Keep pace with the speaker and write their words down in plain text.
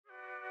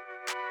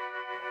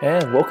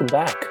And welcome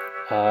back.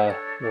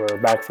 We're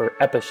back for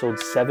episode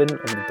 7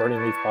 of the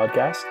Burning Leaf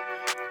podcast.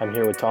 I'm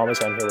here with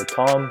Thomas. I'm here with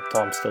Tom.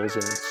 Tom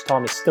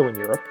is still in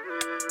Europe.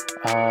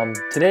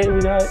 Today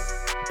we got a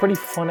pretty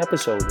fun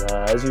episode.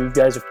 As you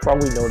guys have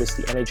probably noticed,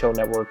 the NHL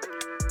Network,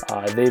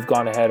 they've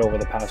gone ahead over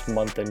the past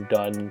month and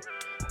done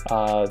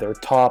their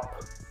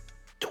top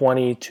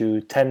 20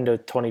 to 10 to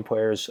 20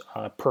 players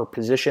per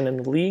position in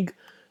the league.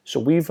 So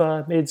we've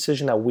made a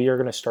decision that we are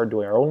going to start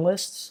doing our own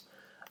lists.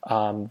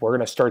 We're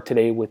going to start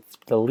today with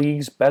the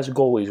league's best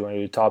goalies. We're going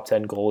to do top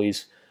 10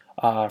 goalies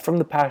from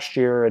the past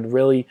year and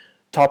really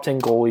top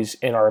 10 goalies,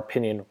 in our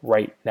opinion,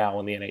 right now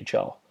in the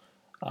NHL.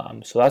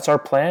 So that's our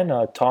plan.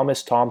 Tom,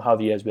 how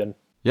have you guys been?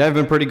 Yeah, I've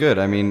been pretty good.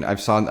 I mean,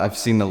 I've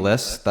seen the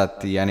list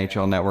that the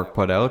NHL Network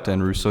put out,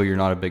 and Russo, you're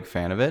not a big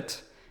fan of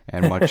it,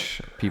 and much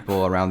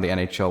people around the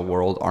NHL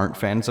world aren't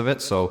fans of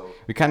it. So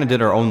we kind of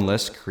did our own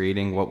list,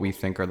 creating what we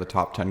think are the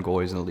top 10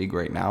 goalies in the league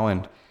right now,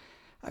 and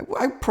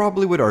I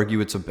probably would argue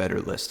it's a better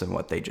list than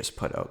what they just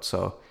put out.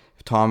 So,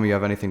 Tom, you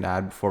have anything to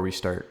add before we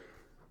start?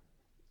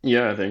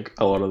 Yeah, I think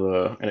a lot of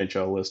the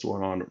NHL list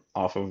went on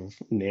off of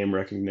name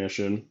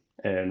recognition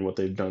and what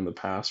they've done in the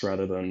past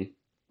rather than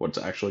what's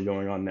actually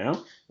going on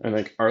now. I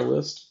think our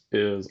list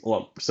is a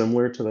lot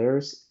similar to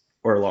theirs,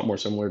 or a lot more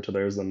similar to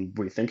theirs than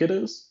we think it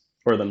is,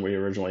 or than we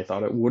originally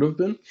thought it would have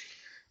been.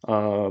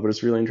 But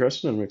it's really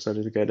interesting and I'm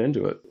excited to get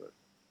into it.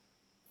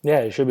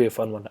 Yeah, it should be a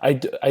fun one. I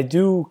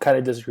do kind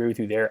of disagree with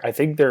you there. I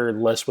think their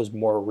list was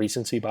more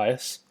recency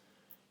bias,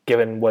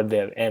 given what they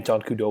have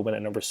Anton Khudobin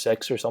at number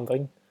 6 or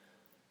something.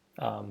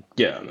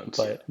 Yeah, and it's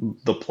But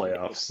the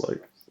playoffs,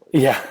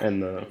 yeah,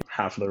 and the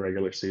half of the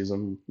regular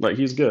season.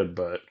 He's good,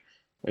 but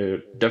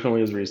it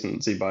definitely is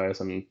recency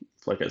bias, and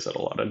like I said,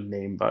 a lot of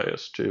name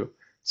bias too.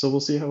 So we'll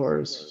see how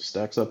ours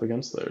stacks up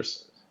against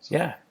theirs.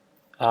 yeah.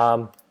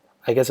 I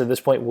guess at this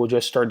point we'll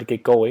just start to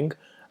get going.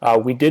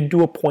 We did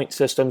do a point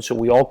system, so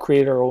we all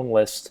created our own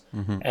list,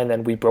 and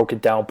then we broke it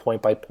down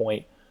point by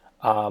point,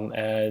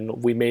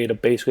 and we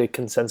made basically a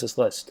consensus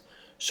list.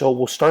 So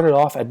we'll start it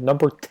off at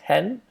number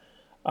 10.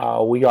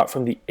 We got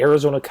from the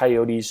Arizona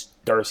Coyotes,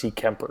 Darcy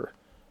Kemper.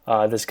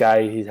 This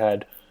guy, he's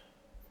had,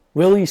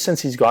 really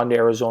since he's gotten to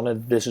Arizona,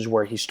 this is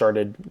where he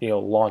started,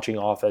 launching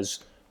off as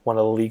one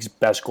of the league's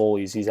best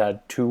goalies. He's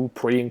had 2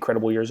 pretty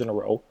incredible years in a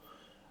row.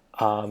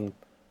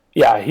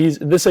 Yeah, this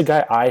is a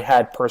guy I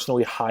had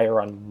personally higher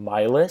on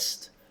my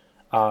list.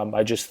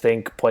 I just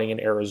think playing in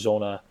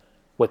Arizona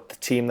with the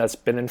team that's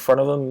been in front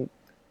of him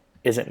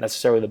isn't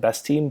necessarily the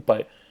best team,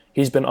 but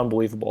he's been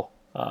unbelievable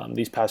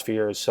these past few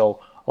years. So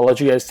I'll let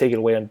you guys take it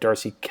away on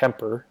Darcy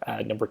Kemper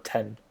at number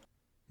 10.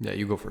 Yeah,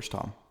 you go first,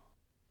 Tom.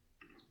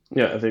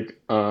 Yeah, I think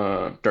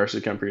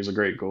Darcy Kemper is a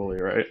great goalie,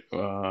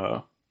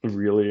 right?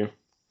 Really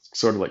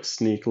sort of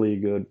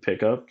sneakily good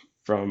pickup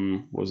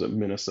from, was it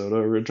Minnesota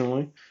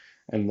originally?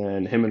 And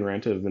then him and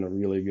Ranta have been a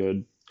really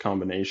good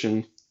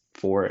combination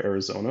for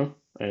Arizona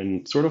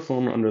and sort of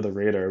flown under the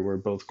radar where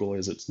both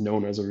goalies, it's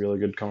known as a really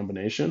good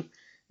combination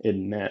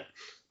in net,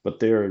 but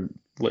they're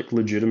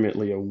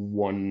legitimately a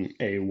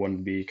 1A,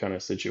 1B kind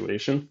of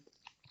situation.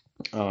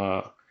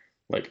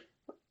 Like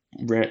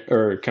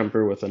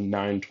Kemper with a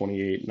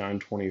 928,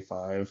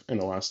 925 in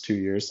the last 2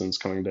 years since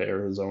coming to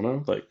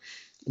Arizona.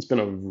 It's been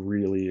a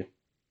really,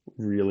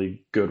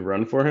 really good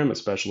run for him,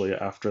 especially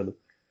after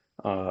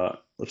a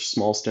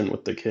small stint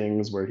with the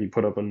Kings where he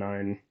put up a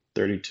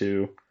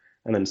 932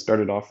 and then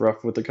started off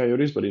rough with the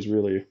Coyotes, but he's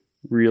really,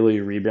 really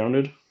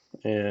rebounded.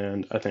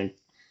 And I think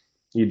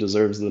he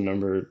deserves the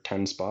number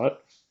 10 spot.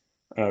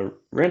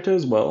 Ranta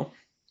as well,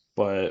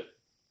 but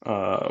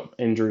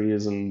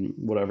injuries and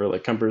whatever,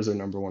 Kemper's their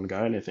number 1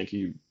 guy, and I think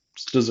he's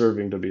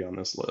deserving to be on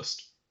this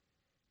list.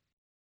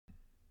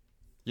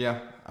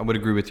 Yeah, I would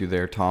agree with you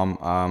there,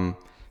 Tom.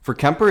 For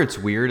Kemper, it's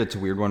weird. It's a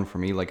weird one for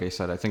me. Like I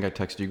said, I think I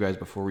texted you guys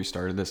before we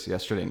started this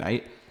yesterday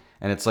night.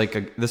 And it's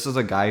this is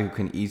a guy who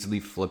can easily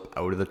flip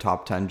out of the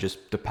top 10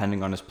 just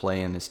depending on his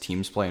play and his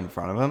team's play in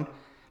front of him.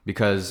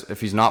 Because if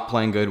he's not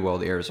playing good, well,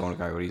 the Arizona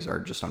Coyotes are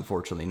just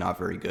unfortunately not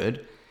very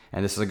good.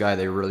 And this is a guy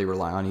they really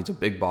rely on. He's a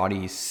big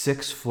body. He's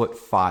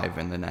 6'5"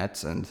 in the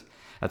nets, and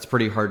that's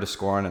pretty hard to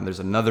score on. And there's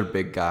another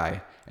big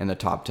guy in the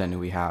top 10 who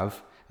we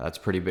have. That's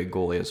pretty big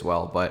goalie as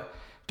well. But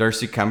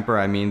Darcy Kemper,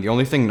 I mean, the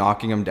only thing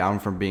knocking him down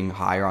from being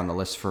higher on the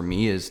list for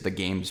me is the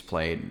games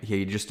played.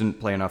 He just didn't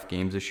play enough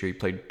games this year. He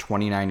played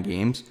 29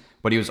 games,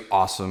 but he was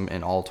awesome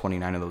in all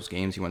 29 of those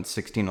games. He went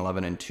 16,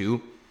 11, and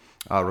 2,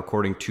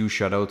 recording 2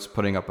 shutouts,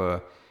 putting up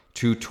a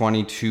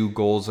 222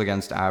 goals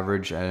against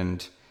average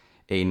and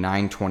a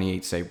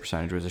 928 save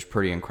percentage, which is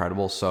pretty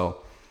incredible.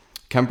 So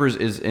Kemper's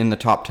is in the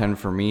top 10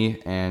 for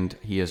me, and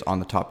he is on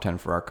the top 10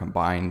 for our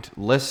combined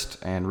list.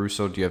 And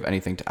Russo, do you have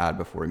anything to add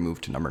before we move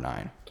to number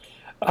 9?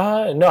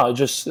 No,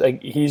 just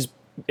he's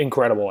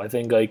incredible. I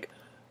think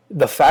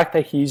the fact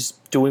that he's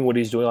doing what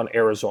he's doing on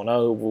Arizona,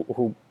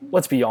 who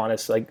let's be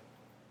honest,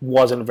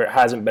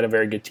 hasn't been a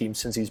very good team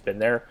since he's been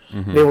there.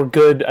 Mm-hmm. They were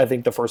good, I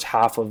think, the first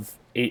half of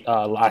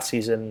last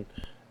season,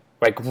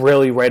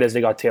 really right as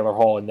they got Taylor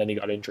Hall, and then he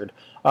got injured.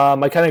 I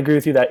kind of agree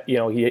with you that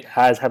he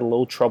has had a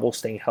little trouble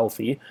staying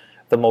healthy.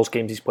 the most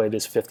games he's played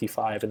is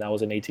 55, and that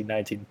was in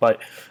 18-19.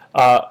 But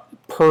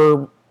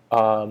per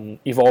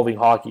Evolving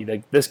Hockey,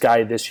 like this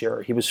guy this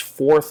year, he was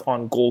fourth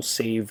on goals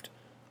saved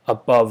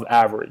above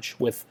average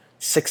with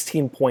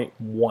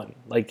 16.1.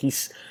 Like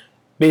he's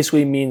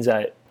basically means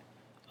that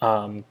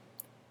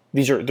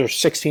there's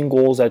 16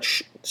 goals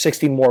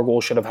 16 more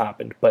goals should have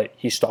happened, but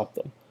he stopped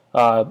them.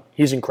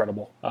 He's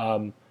incredible.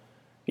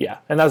 Yeah,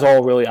 and that's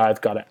all really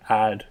I've got to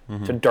add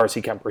to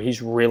Darcy Kemper.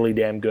 He's really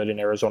damn good, and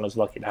Arizona's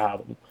lucky to have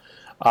him.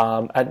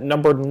 At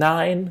number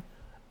 9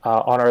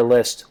 on our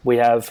list, we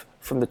have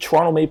from the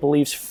Toronto Maple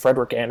Leafs,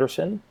 Frederik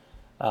Andersen.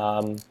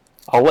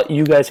 I'll let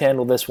you guys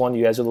handle this one.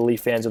 You guys are the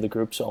Leaf fans of the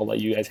group, so I'll let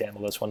you guys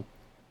handle this one.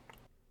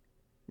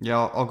 Yeah,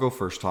 I'll go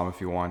first, Tom, if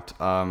you want.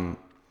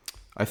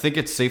 I think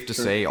it's safe to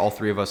say, all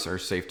three of us are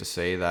safe to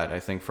say that I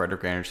think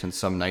Frederik Andersen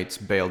some nights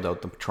bailed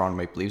out the Toronto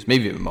Maple Leafs,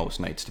 maybe even most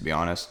nights, to be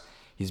honest.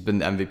 He's been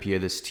the MVP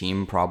of this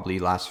team probably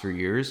last few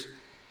years.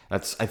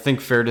 That's, I think,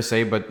 fair to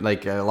say, but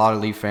like a lot of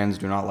Leaf fans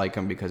do not like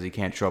him because he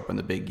can't show up in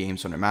the big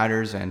games when it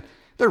matters, and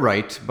they're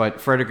right. But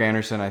Frederik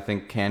Andersen, I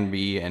think, can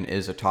be and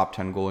is a top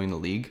 10 goalie in the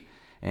league.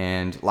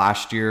 And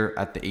last year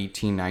at the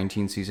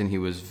 18-19 season, he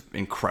was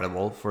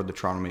incredible for the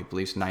Toronto Maple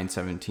Leafs,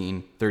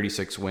 9-17,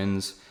 36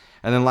 wins.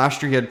 And then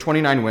last year he had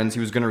 29 wins.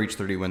 He was going to reach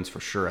 30 wins for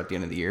sure at the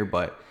end of the year,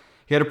 but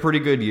he had a pretty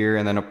good year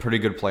and then a pretty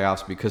good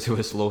playoffs because it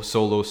was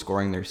so low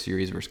scoring their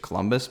series versus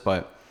Columbus.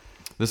 But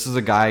this is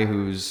a guy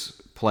who's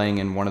playing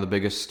in one of the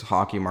biggest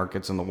hockey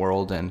markets in the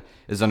world and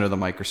is under the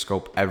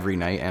microscope every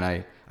night. And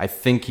I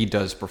think he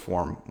does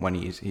perform when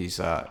he's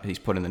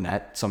put in the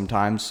net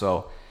sometimes.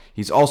 So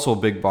he's also a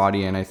big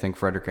body, and I think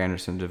Frederik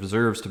Andersen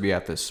deserves to be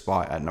at this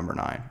spot at number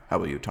 9. How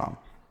about you, Tom?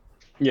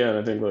 Yeah, and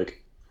I think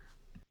like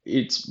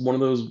it's one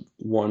of those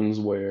ones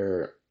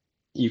where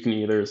you can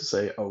either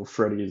say, "Oh,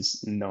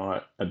 Freddie's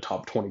not a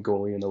top 20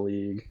 goalie in the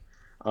league,"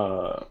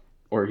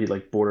 or he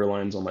like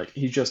borderlines on like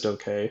he's just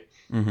okay,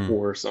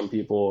 or some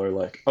people are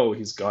like, "Oh,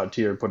 he's god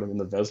tier, put him in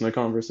the Vezina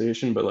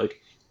conversation." But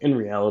like in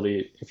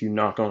reality, if you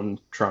knock on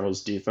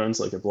Toronto's defense,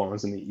 like it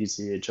belongs in the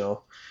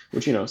ECHL,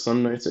 which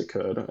some nights it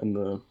could, and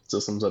the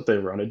systems that they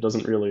run, it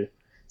doesn't really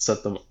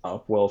set them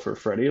up well for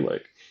Freddie.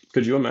 Like,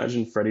 could you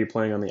imagine Freddie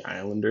playing on the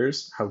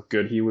Islanders? How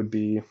good he would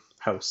be,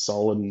 how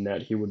solid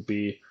net he would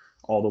be,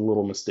 all the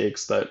little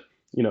mistakes that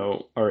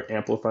are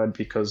amplified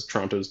because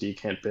Toronto's D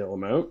can't bail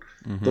him out.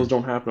 Those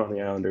don't happen on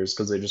the Islanders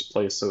because they just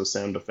play so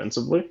sound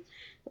defensively.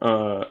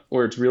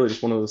 Or it's really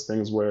just one of those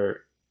things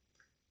where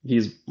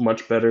he's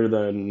much better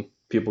than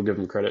people give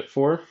him credit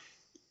for,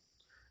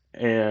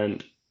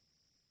 and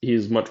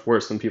he's much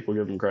worse than people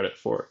give him credit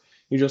for.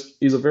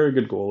 He's a very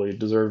good goalie,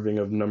 deserving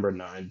of number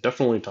 9,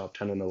 definitely top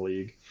 10 in the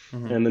league,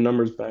 and the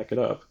numbers back it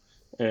up.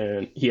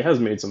 And he has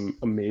made some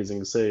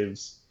amazing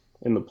saves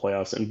in the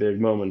playoffs in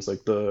big moments,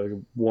 like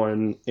the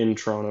one in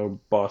Toronto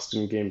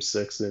Boston Game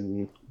 6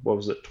 in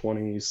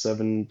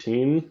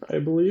 2017, I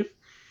believe.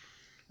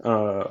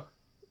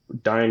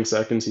 Dying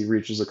seconds, he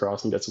reaches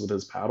across and gets it with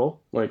his paddle.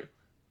 Like,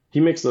 he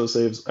makes those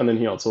saves, and then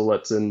he also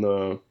lets in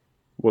the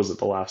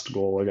last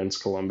goal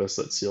against Columbus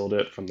that sealed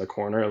it from the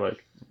corner.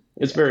 Like,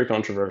 it's very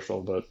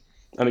controversial, but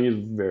I think he's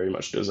very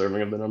much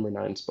deserving of the number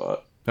 9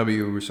 spot. How about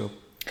you, Russo?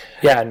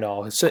 Yeah,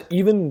 no. So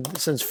even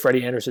since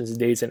Freddie Andersen's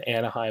days in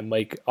Anaheim,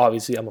 like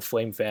obviously I'm a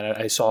Flame fan.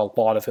 I saw a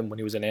lot of him when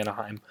he was in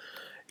Anaheim.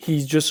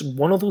 He's just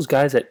one of those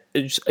guys that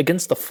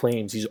against the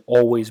Flames, he's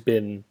always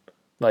been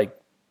like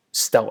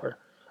stellar.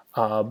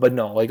 But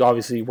no, like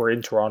obviously we're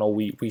in Toronto.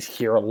 We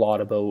hear a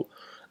lot about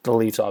the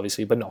Leafs,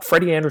 obviously, but no,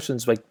 Freddie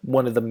Andersen's like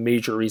one of the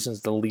major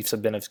reasons the Leafs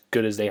have been as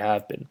good as they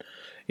have been.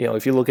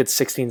 If you look at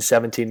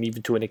 16-17,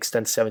 even to an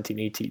extent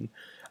 17-18,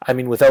 I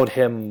mean, without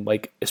him,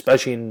 like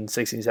especially in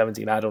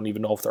 16-17, I don't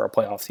even know if they're a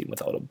playoff team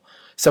without him.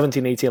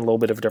 17-18, a little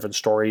bit of a different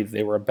story.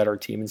 They were a better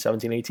team in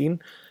 17-18.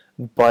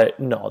 But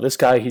no, this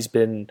guy, he's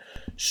been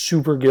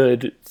super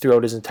good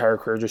throughout his entire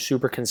career, just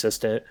super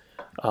consistent.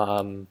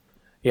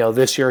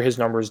 This year his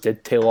numbers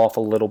did tail off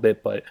a little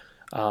bit, but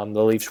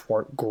the Leafs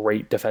weren't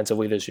great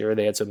defensively this year.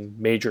 They had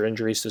some major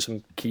injuries to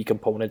some key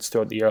components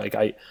throughout the year. Like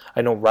I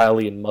know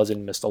Riley and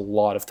Muzzin missed a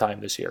lot of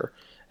time this year.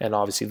 And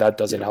obviously that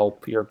doesn't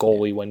help your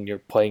goalie when you're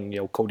playing,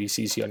 Cody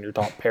Ceci on your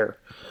top pair.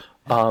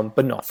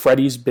 But no,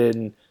 Freddie's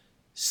been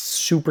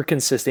super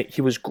consistent.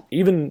 He was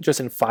even just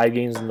in 5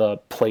 games in the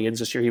play-ins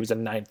this year, he was a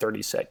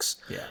 .936.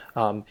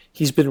 Yeah.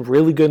 He's been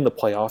really good in the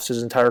playoffs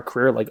his entire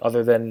career, like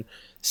other than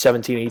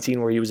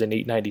 17-18 where he was an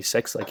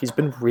 .896. Like he's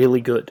been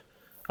really good.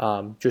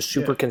 Just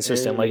super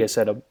consistent. Like I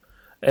said,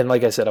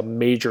 a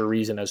major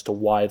reason as to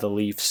why the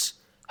Leafs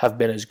have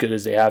been as good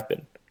as they have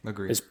been.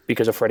 Agreed. Is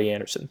because of Freddie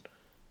Andersen.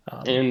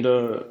 And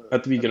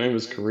at the beginning of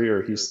his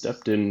career, he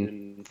stepped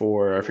in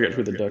for, I forget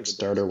who the Ducks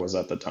starter was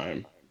at the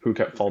time, who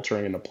kept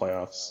faltering in the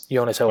playoffs.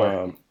 Jonas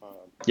Hiller.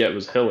 Yeah, it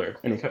was Hiller,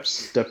 and he kept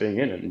stepping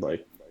in, and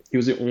like he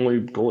was the only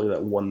goalie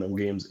that won them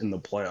games in the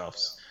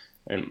playoffs,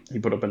 and he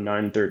put up a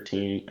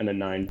 .913 and a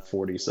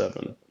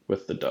 .947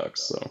 with the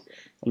Ducks. So,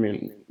 I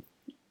mean,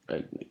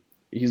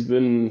 he's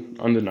been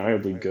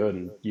undeniably good,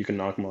 and you can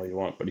knock him all you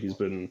want, but he's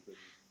been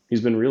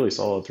really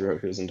solid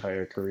throughout his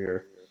entire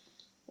career.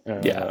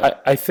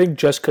 I think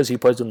just because he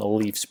plays in the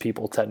Leafs,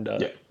 people tend to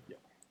Yeah,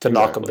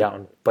 knock him exactly.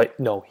 down. But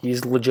no,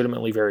 he's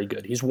legitimately very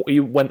good. I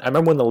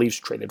remember when the Leafs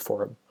traded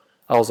for him.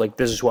 I was like,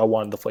 this is who I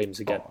wanted the Flames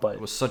to get. Oh, it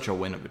But was such a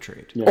win of a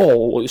trade. Yeah, it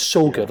was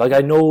so yeah, good. Like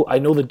I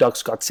know the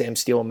Ducks got Sam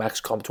Steele and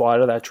Max Comtois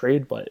out of that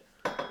trade, but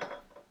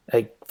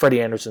like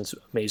Freddie Anderson's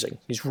amazing.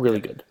 He's really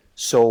good.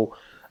 So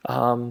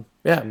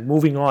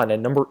moving on. At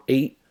number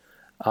 8,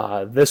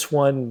 this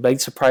one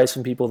might surprise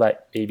some people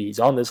that maybe he's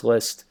on this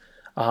list,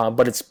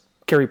 but it's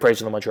Carey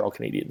Price of the Montreal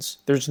Canadiens.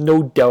 There's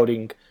no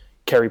doubting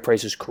Carey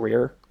Price's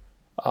career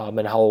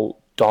and how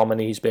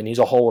dominant he's been. He's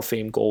a Hall of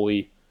Fame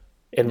goalie,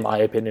 in my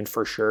opinion,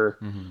 for sure.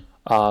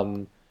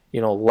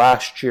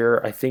 Last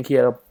year, I think he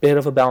had a bit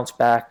of a bounce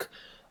back.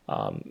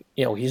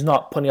 He's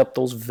not putting up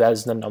those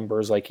Vezina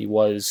numbers like he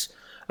was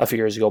a few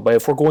years ago. But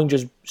if we're going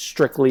just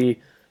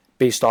strictly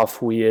based off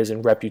who he is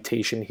and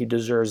reputation, he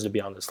deserves to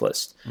be on this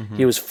list.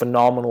 He was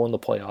phenomenal in the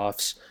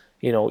playoffs.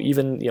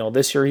 Even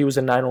this year he was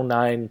a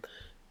 909.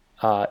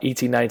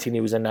 18-19, he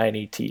was a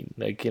 918.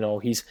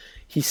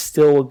 He's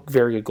still a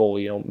very good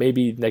goalie.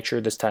 Maybe next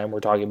year this time we're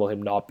talking about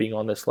him not being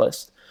on this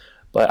list.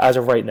 But as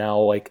of right now,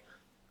 like,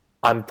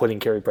 I'm putting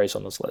Carey Price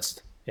on this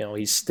list.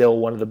 He's still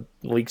one of the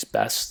league's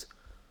best.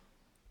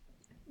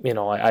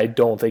 I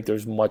don't think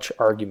there's much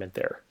argument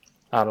there.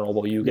 I don't know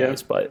about you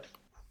guys, but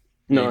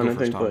no, you and go I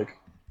first, think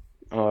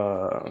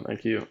Tom.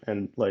 thank you.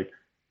 And like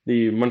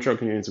the Montreal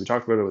Canadiens, we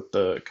talked about it with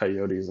the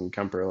Coyotes and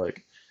Kemper.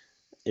 Like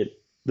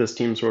this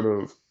team sort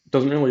of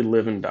doesn't really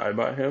live and die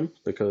by him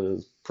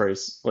because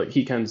Price, like,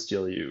 he can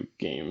steal you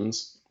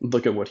games.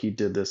 Look at what he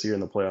did this year in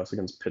the playoffs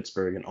against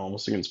Pittsburgh and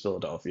almost against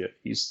Philadelphia.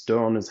 He stood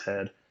on his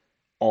head,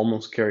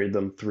 almost carried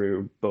them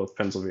through both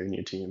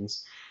Pennsylvania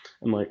teams.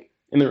 And like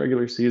in the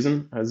regular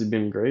season, has he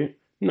been great?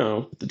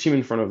 No, the team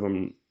in front of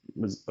him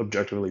has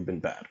objectively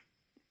been bad.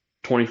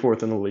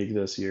 24th in the league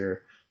this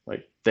year.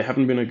 Like, they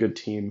haven't been a good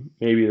team.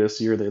 Maybe this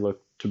year they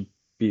look to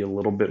be a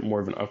little bit more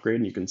of an upgrade,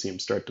 and you can see him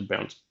start to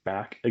bounce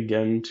back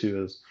again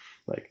to his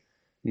like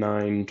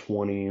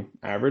 920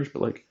 average.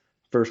 But like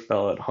first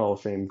ballot Hall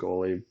of Fame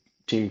goalie,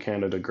 Team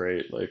Canada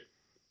great, like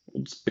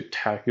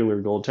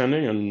spectacular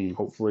goaltending, and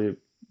hopefully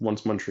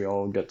once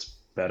Montreal gets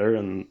better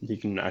and he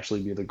can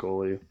actually be the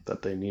goalie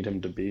that they need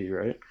him to be,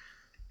 right?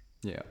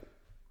 Yeah.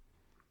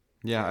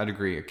 Yeah, I'd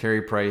agree.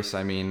 Carey Price,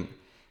 I mean,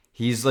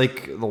 he's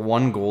like the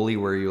one goalie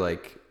where you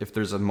like, if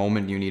there's a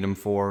moment you need him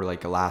for,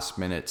 like a last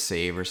minute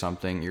save or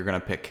something, you're going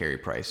to pick Carey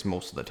Price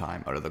most of the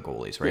time out of the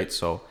goalies, right? Yeah.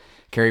 So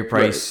Carey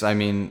Price, Right. I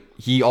mean,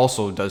 he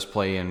also does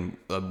play in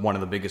one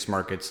of the biggest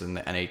markets in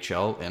the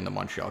NHL and the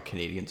Montreal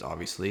Canadiens,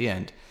 obviously.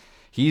 And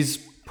he's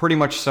pretty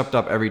much stepped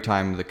up every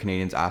time the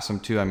Canadiens asked him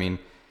to. I mean,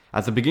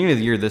 at the beginning of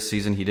the year this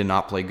season, he did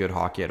not play good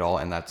hockey at all,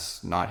 and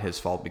that's not his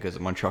fault because the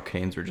Montreal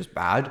Canadiens were just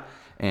bad.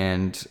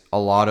 And a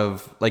lot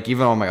of, like,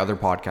 even on my other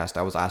podcast,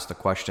 I was asked the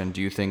question,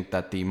 do you think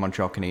that the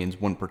Montreal Canadiens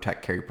wouldn't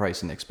protect Carey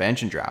Price in the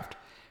expansion draft?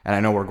 And I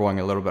know we're going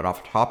a little bit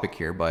off topic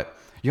here, but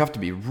you have to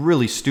be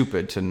really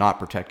stupid to not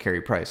protect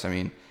Carey Price. I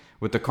mean,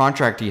 with the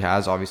contract he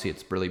has, obviously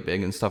it's really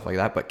big and stuff like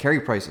that, but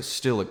Carey Price is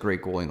still a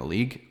great goalie in the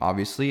league,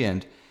 obviously,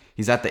 and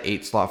he's at the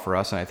 8 slot for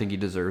us, and I think he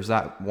deserves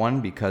that one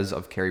because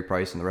of Carey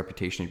Price and the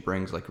reputation he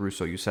brings, like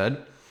Russo, you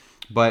said.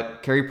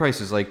 But Carey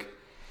Price is like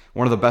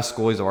one of the best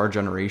goalies of our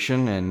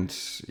generation, and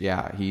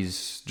yeah,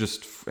 he's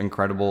just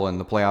incredible, and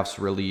the playoffs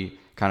really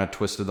kind of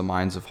twisted the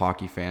minds of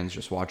hockey fans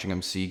just watching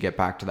him get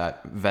back to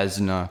that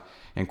Vezina,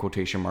 in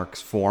quotation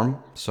marks,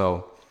 form.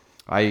 So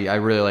I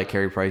really like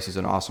Carey Price. He's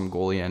an awesome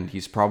goalie, and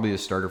he's probably the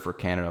starter for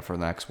Canada for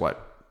the next,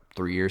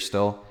 3 years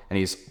still, and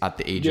he's at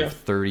the age Yeah. of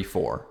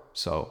 34.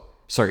 So,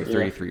 sorry, Yeah.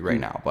 33 right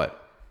now,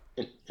 but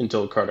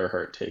Until Carter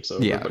Hart takes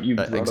over. yeah, But you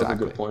brought up a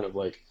exactly. good point of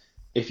like,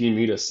 if you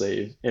need a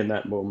save in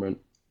that moment,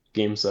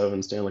 Game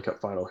 7, Stanley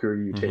Cup final, who are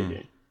you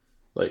taking?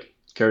 Like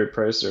Carey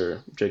Price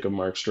or Jacob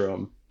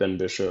Markstrom, Ben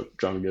Bishop,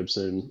 John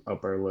Gibson,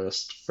 up our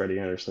list, Freddie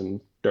Anderson,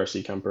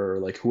 Darcy Kemper, or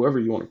like whoever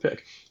you want to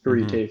pick. Who are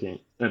you taking?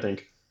 And I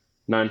think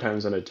 9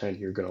 times out of 10,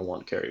 you're going to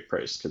want Carey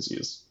Price because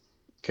he's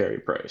Carey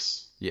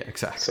Price. Yeah,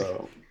 exactly.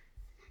 So,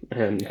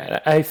 and yeah,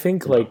 I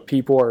think like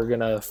people are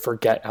gonna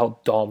forget how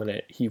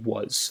dominant he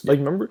was. Like,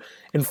 remember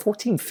in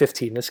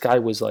 14-15, this guy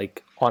was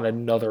like on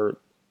another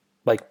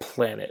like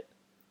planet.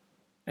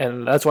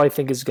 And that's why I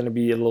think it's going to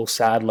be a little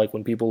sad, like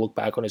when people look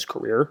back on his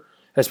career,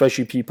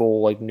 especially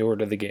people like newer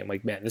to the game.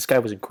 Like, man, this guy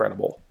was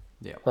incredible.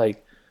 Yeah.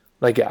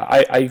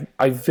 Yeah,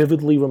 I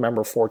vividly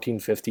remember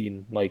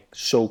 14-15 like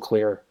so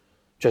clear,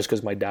 just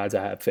because my dad's a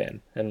Hab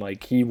fan, and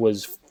like he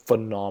was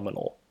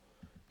phenomenal.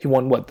 He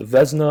won what, the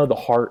Vezina, the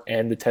Hart,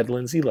 and the Ted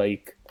Lindsay.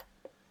 Like,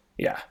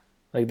 yeah,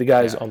 like the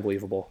guy's Yeah.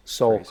 unbelievable.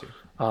 So, Crazy.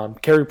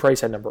 Carey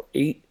Price at number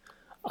 8.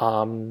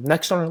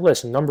 Next on our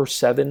list, number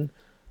 7,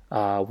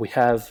 we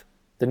have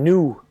the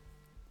new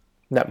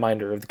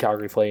netminder of the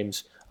Calgary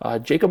Flames,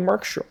 Jacob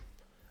Markstrom,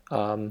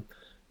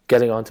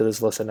 getting onto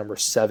this list at number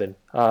 7.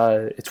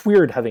 It's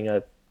weird having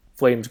a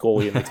Flames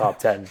goalie in the top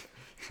 10.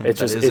 It's That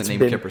just isn't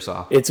named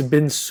Kiprusoff. it's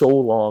been so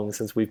long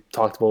since we've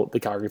talked about the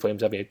Calgary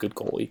Flames having a good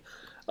goalie.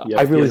 yeah,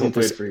 I he really hasn't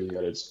hope played this. for you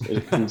yet. It's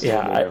been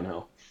Yeah, slowly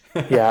downhill.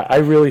 Yeah, I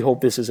really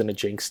hope this isn't a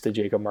jinx to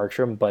Jacob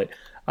Markstrom, but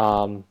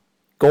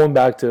going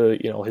back to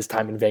his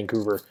time in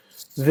Vancouver,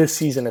 this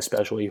season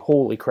especially,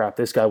 holy crap,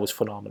 this guy was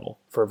phenomenal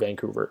for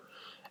Vancouver.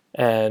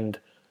 And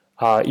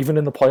even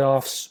in the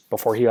playoffs,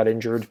 before he got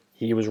injured,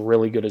 he was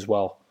really good as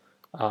well.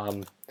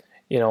 Um,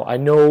 I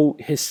know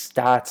his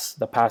stats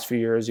the past few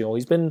years,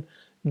 he's been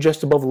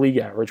just above league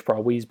average,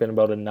 probably. He's been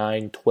about a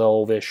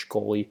 9-12-ish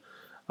goalie.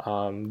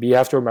 But you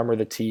have to remember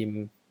the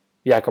team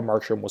Jakob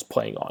Markstrom was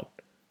playing on.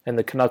 And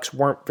the Canucks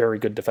weren't very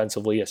good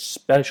defensively,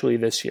 especially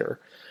this year.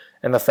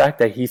 And the fact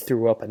that he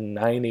threw up a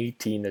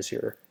 9-18 this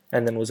year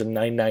and then was a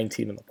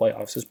 9-19 in the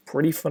playoffs is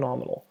pretty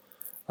phenomenal.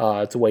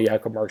 It's the way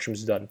Jakob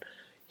Markstrom's done.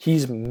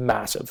 He's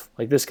massive.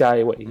 Like this guy,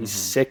 he's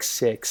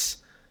 6'6".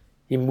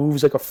 He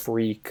moves like a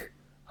freak.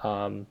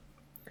 I'm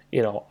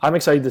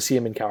excited to see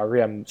him in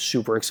Calgary. I'm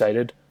super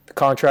excited. The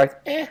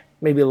contract,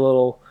 maybe a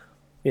little,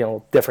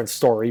 different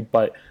story.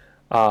 But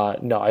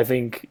no, I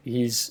think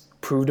he's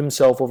proved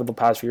himself over the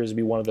past few years to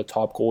be one of the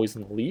top goalies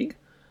in the league.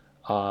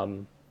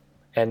 And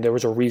there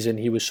was a reason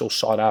he was so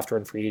sought after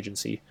in free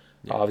agency.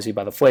 Yeah. Obviously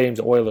by the Flames,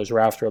 the Oilers were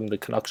after him. The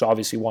Canucks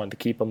obviously wanted to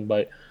keep him,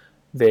 but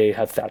they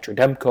have Thatcher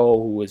Demko,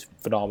 who was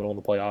phenomenal in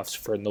the playoffs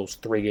for those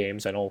 3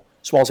 games. I know,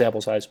 small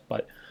sample size,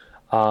 but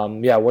what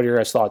are your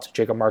guys' thoughts?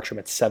 Jacob Markstrom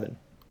at 7.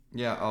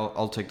 Yeah,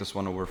 I'll take this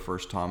one over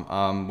first,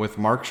 Tom. With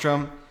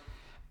Markstrom,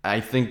 I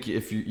think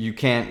if you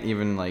can't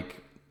even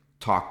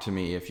talk to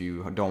me if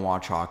you don't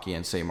watch hockey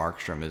and say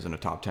Markstrom isn't a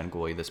top 10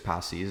 goalie this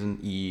past season.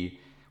 He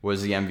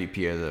was the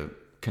MVP of the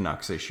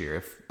Canucks this year.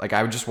 If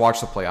I would just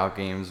watch the playoff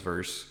games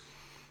versus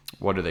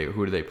who do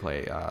they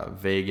play?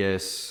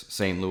 Vegas,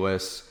 St.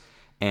 Louis,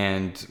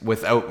 and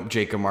without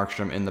Jacob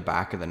Markstrom in the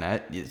back of the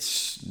net,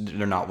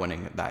 they're not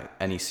winning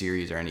any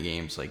series or any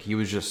games. He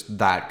was just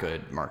that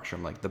good,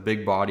 Markstrom. The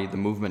big body, the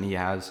movement he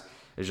has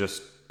is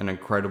just an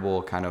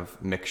incredible kind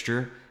of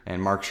mixture.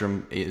 And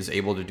Markstrom is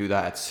able to do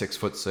that at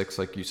 6'6",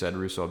 like you said,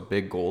 Russo, a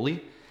big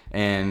goalie.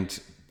 And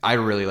I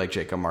really like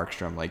Jacob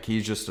Markstrom.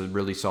 He's just a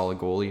really solid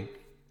goalie.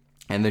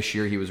 And this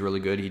year he was really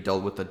good. He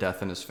dealt with the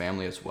death in his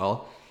family as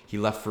well. He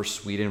left for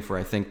Sweden for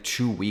I think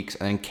 2 weeks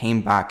and then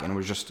came back and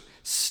was just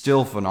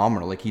still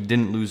phenomenal. He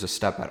didn't lose a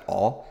step at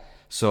all.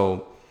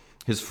 So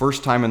his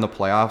first time in the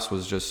playoffs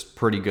was just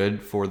pretty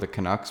good for the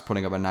Canucks,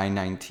 putting up a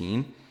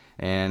 9-19.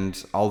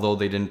 And although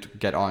they didn't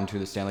get on to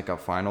the Stanley Cup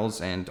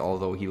Finals, and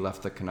although he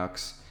left the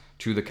Canucks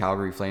to the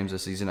Calgary Flames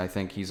this season, I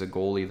think he's a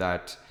goalie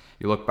that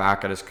you look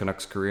back at his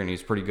Canucks career and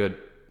he's pretty good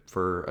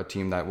for a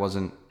team that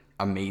wasn't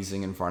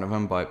amazing in front of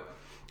him. But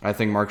I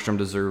think Markstrom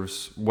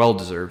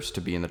deserves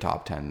to be in the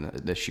top 10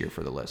 this year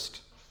for the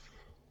list.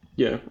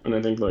 Yeah, and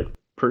I think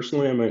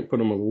personally I might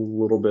put him a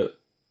little bit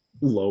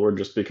lower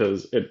just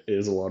because it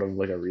is a lot of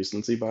a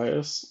recency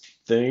bias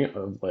thing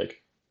of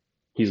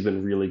he's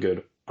been really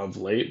good of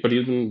late, but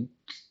he's been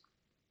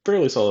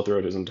fairly solid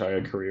throughout his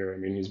entire career. I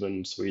mean, he's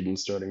been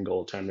Sweden's starting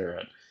goaltender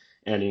at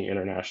any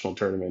international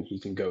tournament he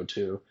can go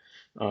to.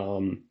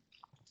 I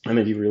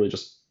think he really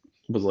just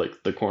was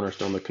the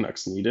cornerstone the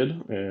Canucks needed,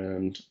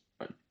 and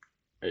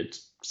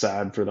it's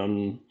sad for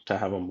them to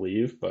have him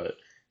leave, but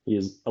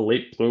he's a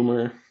late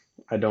bloomer.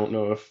 I don't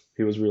know if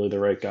he was really the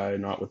right guy,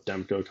 not with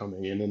Demko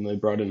coming in, and they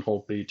brought in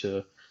Holtby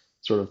to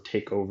sort of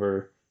take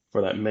over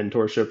for that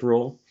mentorship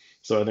role.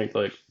 So I think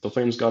the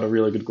Flames got a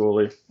really good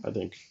goalie. I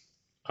think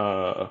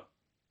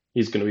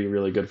he's going to be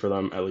really good for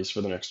them, at least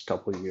for the next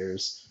couple of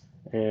years.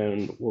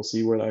 And we'll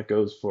see where that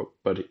goes for.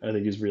 But I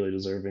think he's really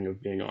deserving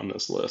of being on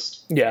this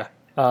list. Yeah.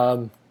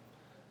 I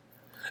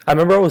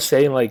remember I was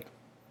saying,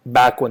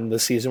 back when the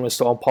season was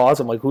still on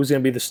pause, I'm who's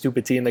going to be the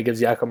stupid team that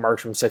gives Jakob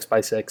Markstrom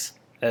 6x6?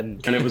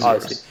 And it was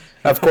yours.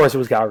 Of course it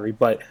was Calgary.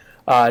 But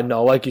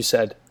no, like you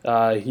said,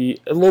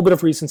 he a little bit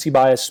of recency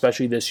bias,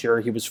 especially this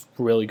year. He was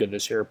really good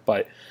this year.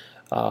 But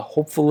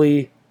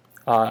hopefully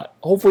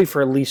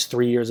for at least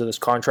 3 years of this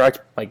contract,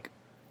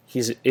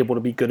 he's able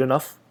to be good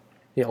enough.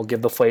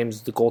 Give the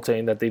Flames the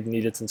goaltending that they've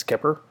needed since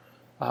Kipper.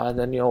 And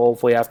then,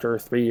 hopefully after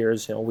 3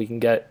 years, we can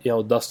get,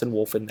 Dustin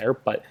Wolf in there.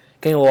 But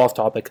getting a little off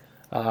topic,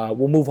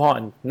 we'll move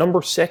on.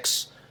 Number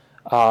 6,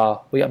 we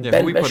got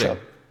Ben Bishop.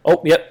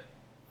 Oh, yep.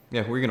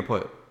 Yeah, who are you going to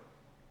put?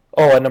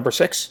 Oh, at number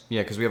 6?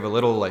 Yeah, because we have a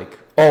little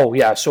Oh,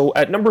 yeah. So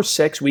at number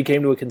 6, we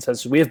came to a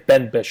consensus. We have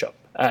Ben Bishop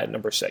at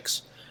number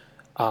 6.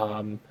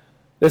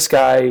 This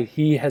guy,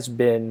 he has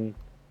been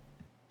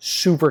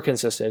super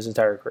consistent his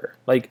entire career.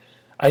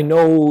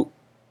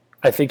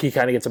 I think he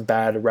kind of gets a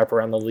bad rep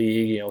around the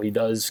league. He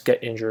does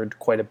get injured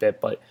quite a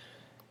bit. But,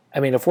 I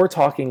mean, if we're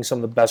talking some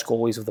of the best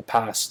goalies of the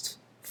past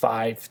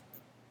 5-6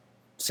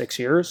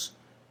 years,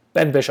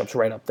 Ben Bishop's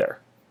right up there.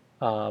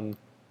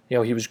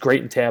 He was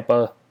great in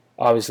Tampa.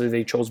 Obviously,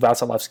 they chose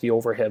Vasilevsky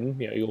over him,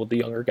 the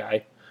younger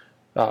guy.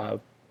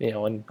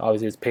 And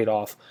obviously it's paid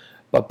off.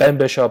 But Ben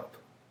Bishop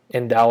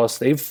in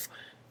Dallas,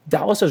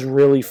 Dallas has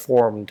really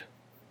formed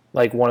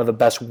one of the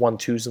best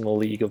 1-2s in the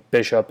league of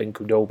Bishop and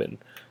Khudobin.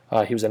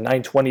 He was a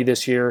 920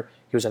 this year.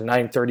 He was a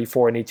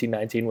 934 in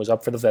 18-19, was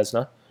up for the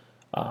Vezina.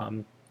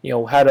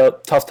 Had a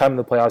tough time in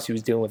the playoffs. He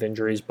was dealing with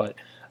injuries, but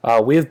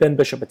we have Ben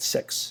Bishop at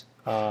 6.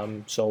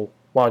 So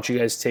why don't you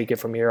guys take it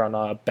from here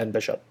on Ben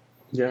Bishop?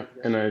 Yeah,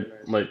 and I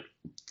like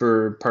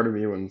for part of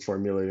me when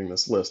formulating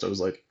this list, I was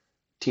like,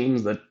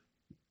 teams that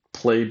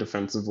play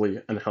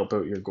defensively and help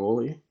out your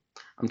goalie.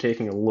 I'm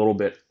taking a little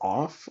bit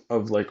off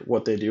of like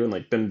what they do, and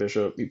like Ben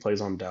Bishop, he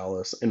plays on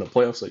Dallas in the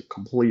playoffs, like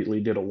completely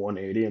did a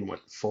 180 and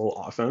went full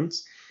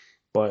offense,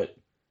 but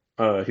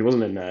he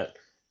wasn't in net,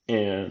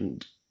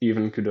 and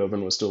even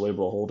Kudobin was still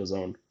able to hold his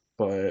own.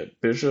 But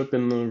Bishop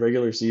in the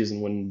regular season,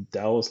 when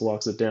Dallas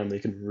locks it down, they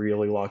can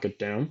really lock it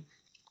down.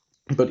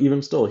 But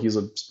even still, he's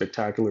a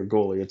spectacular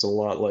goalie. It's a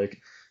lot like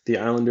the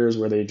Islanders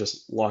where they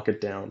just lock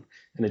it down,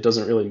 and it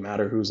doesn't really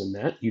matter who's in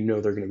net. You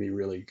know they're going to be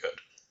really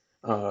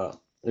good.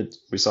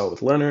 We saw it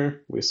with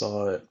Leonard. We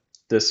saw it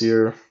this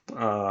year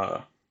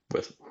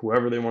with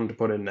whoever they wanted to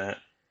put in net.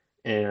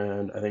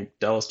 And I think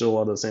Dallas did a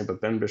lot of the same,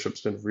 but Ben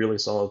Bishop's been really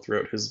solid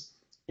throughout his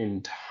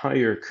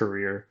entire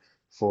career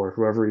for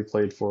whoever he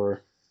played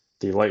for,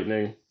 the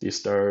Lightning, the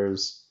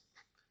Stars,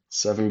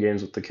 7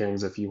 games with the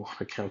Kings, if you want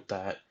to count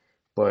that.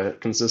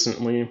 But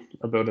consistently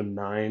about a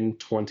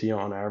 9.20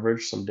 on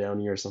average, some down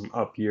years, some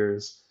up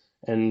years,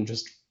 and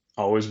just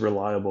always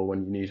reliable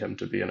when you need him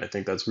to be. And I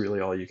think that's really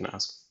all you can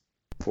ask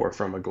for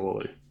from a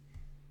goalie.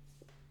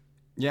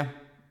 Yeah.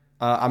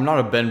 I'm not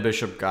a Ben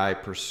Bishop guy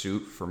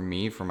pursuit for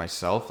me, for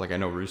myself. Like, I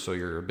know, Russo,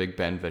 you're a big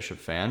Ben Bishop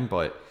fan,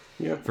 but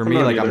Yeah, for me,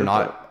 like, I'm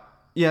not...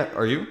 Yeah,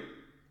 are you?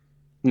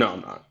 No,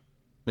 I'm not.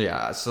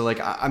 Yeah, so, like,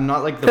 I'm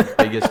not, like, the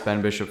biggest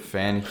Ben Bishop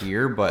fan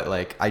here, but,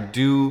 like, I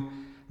do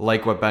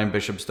like what Ben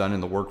Bishop's done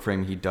in the work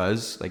frame he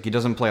does. Like, he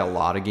doesn't play a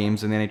lot of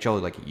games in the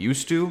NHL like he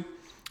used to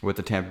with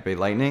the Tampa Bay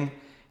Lightning.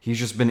 He's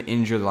just been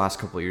injured the last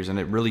couple of years, and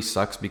it really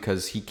sucks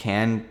because he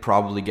can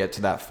probably get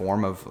to that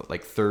form of,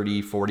 like,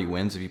 30, 40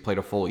 wins if he played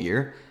a full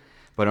year.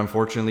 But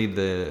unfortunately,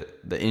 the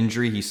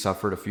injury he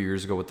suffered a few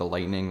years ago with the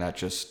Lightning, it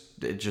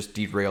just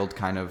derailed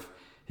kind of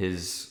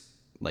his,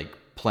 like,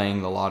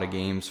 playing a lot of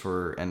games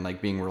and like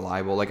being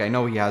reliable. Like, I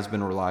know he has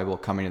been reliable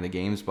coming to the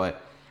games,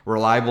 but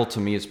reliable to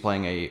me is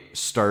playing a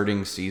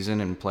starting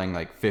season and playing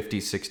like 50,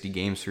 60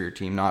 games for your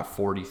team, not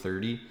 40,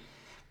 30.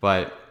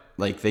 But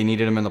like, they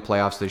needed him in the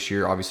playoffs this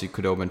year. Obviously,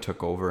 Kudobin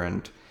took over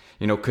and,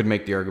 could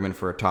make the argument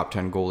for a top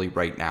 10 goalie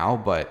right now,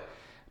 but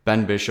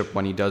Ben Bishop,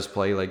 when he does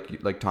play,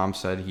 like Tom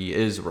said, he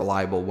is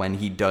reliable when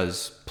he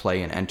does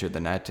play and enter the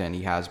net, and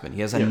he has been.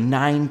 He has a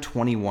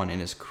 921 in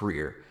his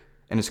career.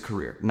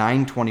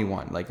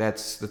 921. Like,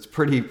 that's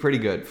pretty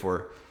good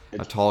for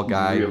a tall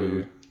guy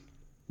really,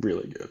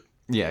 really good.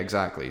 Yeah,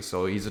 exactly.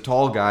 So he's a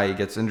tall guy. He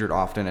gets injured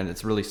often, and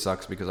it really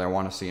sucks because I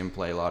want to see him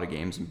play a lot of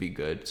games and be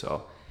good.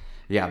 So,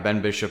 yeah,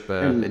 Ben Bishop,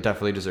 it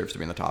definitely deserves to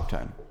be in the top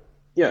 10.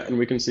 Yeah, and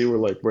we can see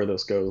where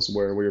this goes.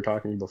 Where we were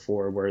talking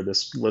before, where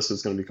this list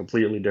is going to be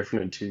completely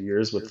different in 2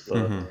 years, with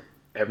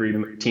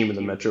every team in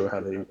the Metro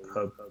having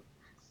a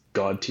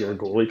god tier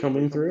goalie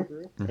coming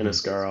through, and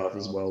Askarov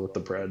as well with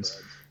the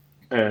Preds.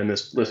 And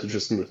this list is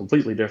just going to be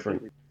completely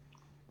different.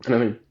 And I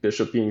think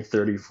Bishop being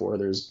 34,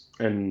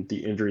 and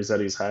the injuries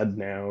that he's had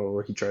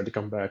now, he tried to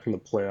come back in the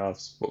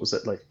playoffs. What was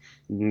it, like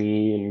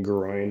knee and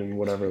groin and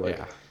whatever? Like,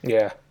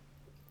 Yeah.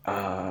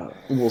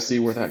 We'll see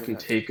where that can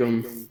take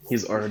him.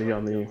 He's already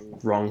on the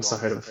wrong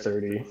side of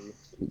 30,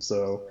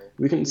 so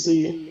we can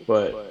see.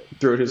 But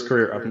throughout his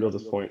career up until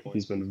this point,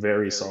 he's been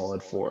very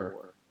solid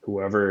for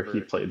whoever he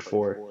played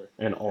for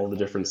and all the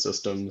different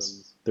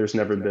systems. There's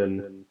never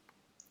been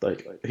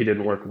like he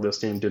didn't work with this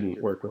team,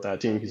 didn't work with that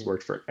team. He's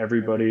worked for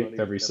everybody,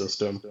 every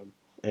system,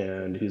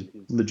 and he's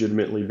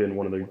legitimately been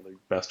one of the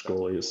best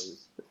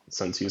goalies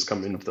since he's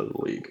come into the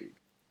league.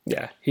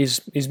 Yeah, he's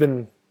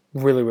been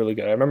really, really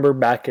good. I remember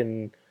back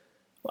in,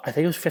 I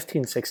think it was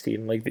 15,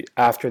 16, like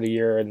after the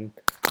year, and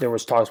there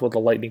was talks about the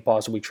Lightning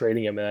possibly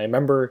trading him. And I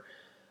remember,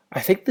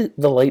 I think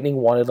the Lightning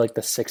wanted like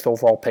the 6th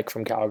overall pick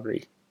from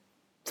Calgary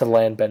to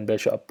land Ben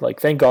Bishop. Like,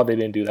 thank God they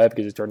didn't do that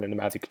because it turned into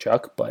Matthew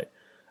Tkachuk. But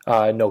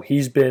no,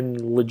 he's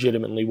been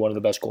legitimately one of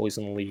the best goalies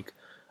in the league.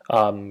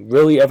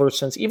 Really, ever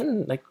since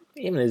even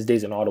his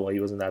days in Ottawa,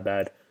 he wasn't that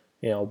bad,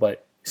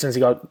 But since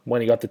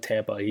when he got to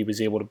Tampa, he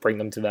was able to bring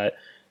them to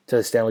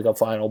the Stanley Cup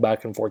final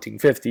back in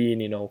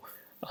 14-15,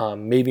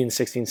 maybe in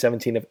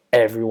 16-17 if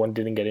everyone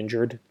didn't get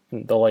injured.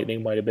 The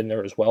Lightning might have been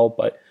there as well,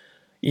 but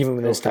even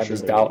when this time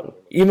is down,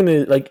 even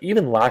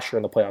last year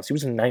in the playoffs, he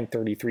was in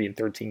 933 in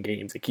 13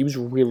 games. Like, he was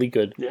really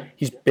good. Yeah.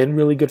 He's been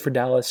really good for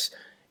Dallas.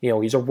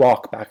 He's a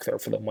rock back there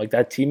for them. Like,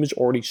 that team is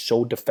already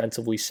so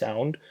defensively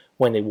sound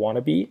when they want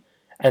to be,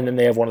 and then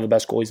they have one of the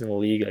best goalies in the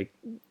league. Like,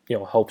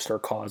 helps their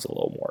cause a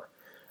little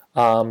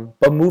more.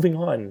 But moving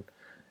on,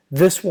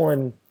 this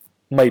one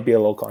might be a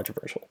little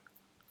controversial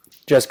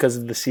just because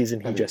of the season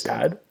he just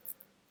had.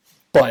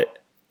 But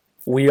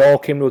we all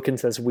came to a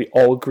consensus. We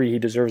all agree he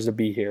deserves to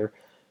be here.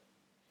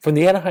 From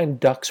the Anaheim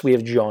Ducks, we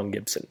have John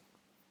Gibson.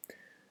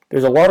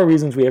 There's a lot of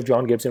reasons we have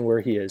John Gibson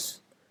where he is.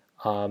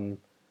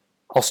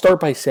 I'll start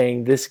by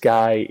saying this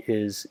guy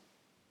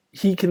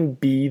he can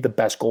be the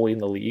best goalie in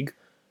the league.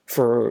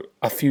 For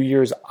a few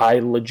years, I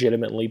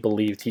legitimately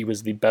believed he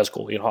was the best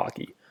goalie in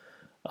hockey.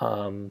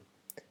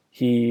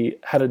 He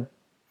had a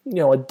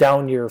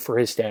down year for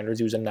his standards.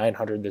 He was a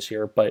 900 this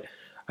year, but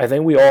I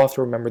think we all have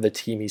to remember the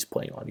team he's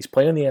playing on. He's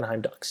playing on the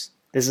Anaheim Ducks.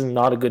 This is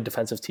not a good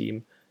defensive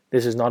team.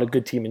 This is not a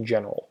good team in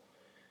general.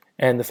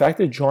 And the fact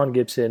that John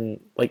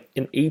Gibson, like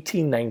in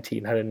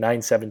 18-19, had a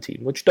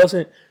 9-17, which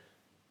doesn't,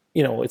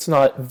 it's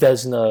not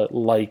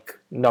Vezina-like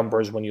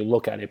numbers when you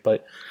look at it,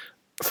 but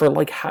for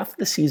like half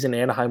the season,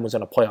 Anaheim was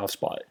in a playoff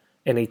spot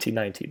in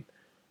 18-19.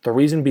 The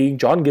reason being,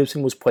 John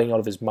Gibson was playing out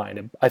of his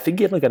mind. I think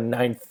he had like a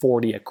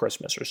 940 at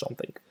Christmas or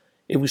something.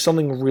 It was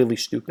something really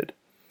stupid.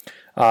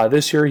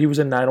 This year, he was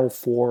a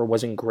 904,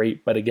 wasn't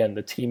great, but again,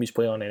 the team he's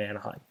playing on in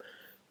Anaheim.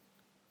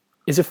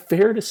 Is it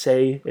fair to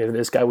say if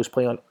this guy was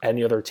playing on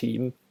any other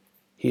team,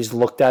 he's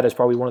looked at as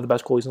probably one of the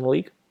best goalies in the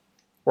league?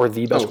 Or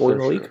the best goalie in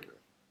the league?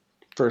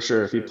 For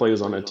sure. If he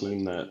plays on a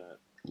team that,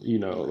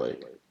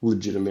 like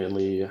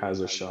legitimately has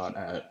a shot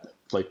at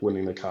like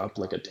winning the cup,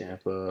 like a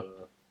Tampa,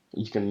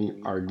 you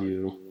can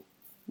argue,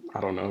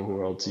 I don't know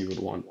who else you would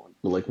want.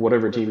 Like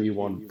whatever team you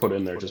want to put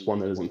in there, just one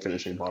that isn't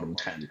finishing bottom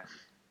 10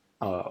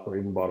 or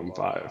even bottom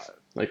 5.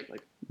 Like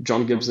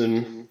John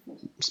Gibson,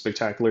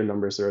 spectacular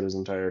numbers throughout his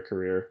entire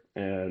career.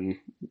 And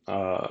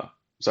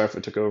sorry if I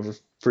took over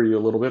for you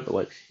a little bit, but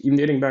like even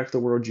dating back to the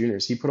World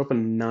Juniors, he put up a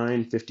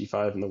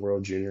 955 in the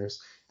World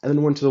Juniors and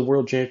then went to the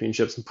World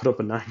Championships and put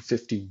up a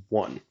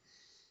 951.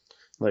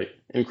 Like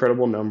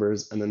incredible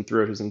numbers. And then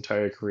throughout his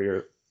entire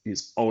career,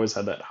 he's always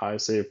had that high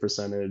save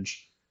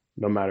percentage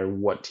no matter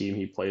what team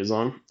he plays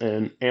on.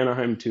 And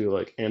Anaheim too,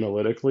 like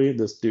analytically,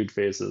 this dude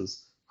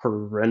faces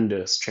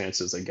horrendous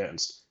chances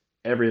against.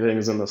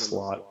 Everything's in the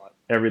slot.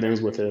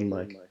 Everything's within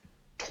like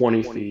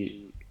 20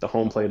 feet, the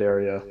home plate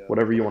area,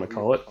 whatever you want to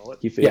call it.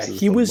 He faces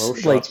the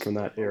most shots from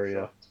that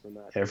area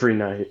every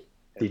night.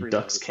 The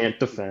Ducks can't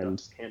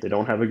defend. They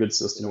don't have a good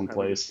system in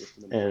place.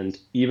 And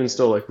even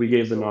still, like we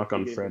gave the knock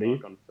on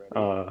Freddie,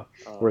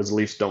 whereas the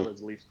Leafs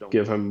don't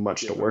give him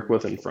much to work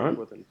with in front.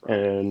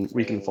 And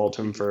we can fault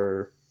him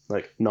for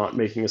like not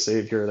making a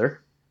save here or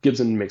there.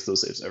 Gibson makes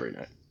those saves every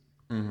night.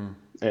 Mm-hmm.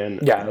 And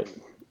yeah.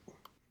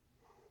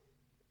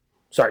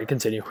 Sorry,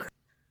 continue.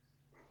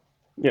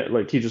 Yeah,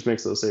 like he just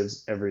makes those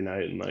saves every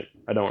night, and like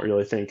I don't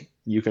really think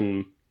you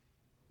can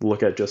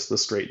look at just the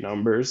straight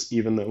numbers,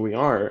 even though we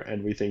are,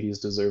 and we think he's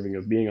deserving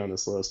of being on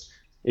this list.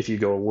 If you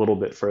go a little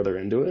bit further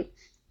into it,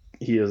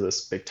 he is a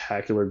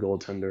spectacular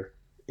goaltender,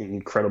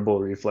 incredible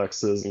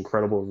reflexes,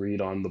 incredible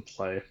read on the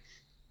play.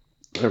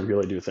 I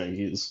really do think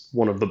he's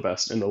one of the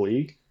best in the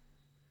league.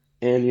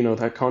 And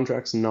that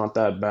contract's not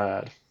that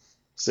bad.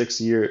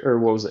 6 years, or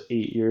what was it,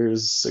 8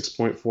 years,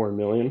 6.4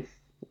 million.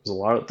 It was a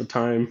lot at the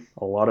time,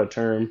 a lot of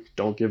term.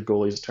 Don't give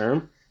goalies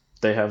term.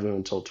 They have him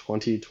until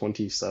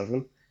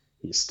 2027.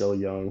 He's still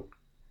young,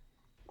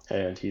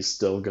 and he's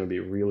still going to be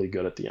really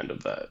good at the end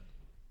of that.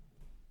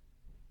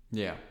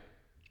 Yeah,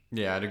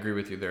 I'd agree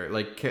with you there.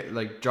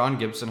 Like John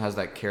Gibson has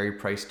that Carey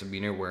Price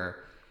demeanor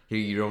where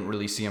you don't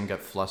really see him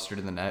get flustered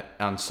in the net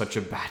on such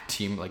a bad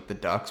team like the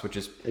Ducks, which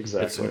is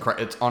exactly.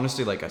 It's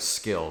honestly like a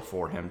skill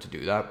for him to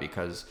do that,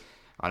 because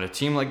on a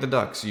team like the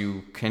Ducks,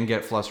 you can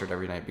get flustered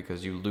every night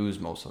because you lose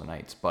most of the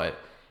nights. But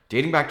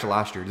dating back to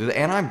last year, did the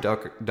Anaheim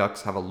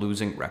Ducks have a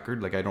losing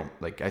record?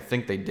 I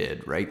think they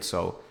did, right?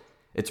 So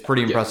it's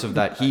pretty impressive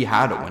that he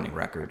had a winning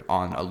record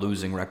on a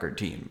losing record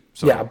team.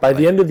 So yeah, by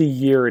the end of the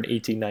year in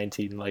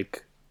 18-19,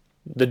 like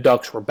the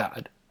Ducks were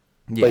bad.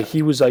 Yeah. Like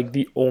he was like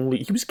he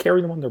was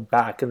carrying them on their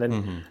back, and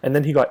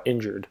then he got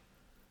injured.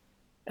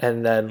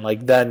 And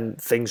then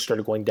things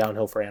started going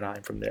downhill for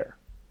Anaheim from there.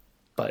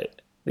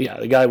 But yeah,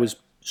 the guy was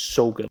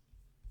so good.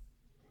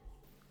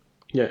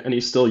 Yeah, and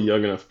he's still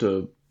young enough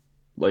to,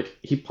 like,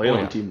 he played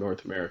on Team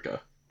North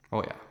America.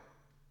 Oh yeah,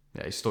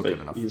 yeah, he's still good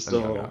enough.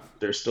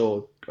 There's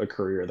still a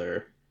career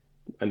there,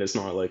 and it's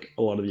not like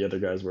a lot of the other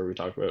guys where we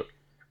talk about,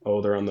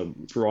 they're on the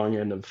wrong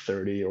end of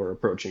 30 or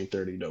approaching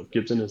 30. No,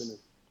 Gibson is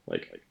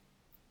like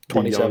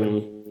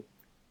 27.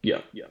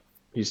 Yeah,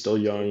 he's still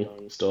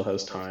young, still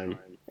has time,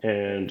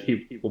 and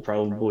he will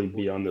probably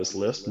be on this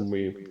list when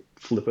we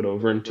flip it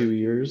over in 2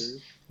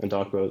 years and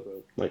talk about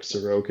like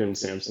Sorokin,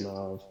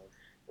 Samsonov,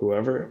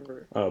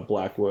 whoever,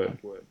 Blackwood,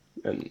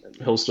 and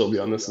he'll still be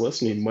on this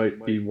list, and he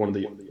might be one of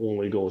the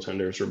only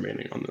goaltenders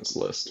remaining on this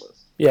list.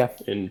 Yeah,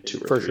 in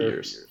 2 or 3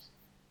 years.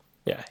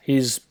 Yeah,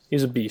 he's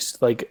a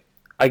beast. Like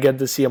I get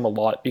to see him a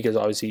lot because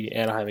obviously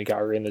Anaheim and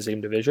Calgary in the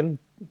same division.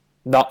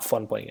 Not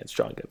fun playing against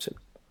John Gibson.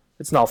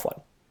 It's not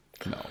fun.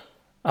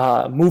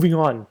 No. Moving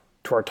on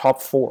to our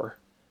top 4.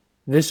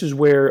 This is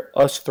where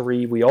us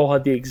 3, we all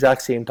had the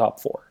exact same top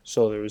 4.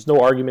 So there was no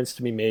arguments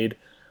to be made.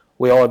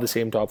 We all had the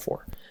same top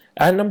 4.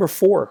 At number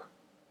 4,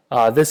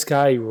 this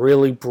guy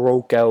really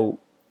broke out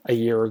a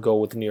year ago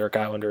with the New York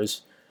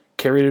Islanders.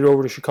 Carried it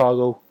over to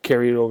Chicago,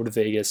 carried it over to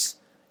Vegas.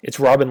 It's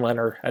Robin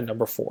Lehner at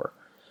number 4.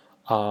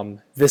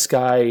 This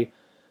guy,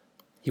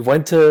 he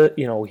went to,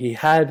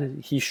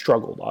 he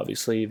struggled,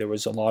 obviously. There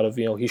was a lot of,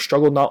 he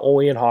struggled not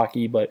only in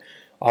hockey, but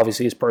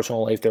obviously his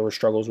personal life, there were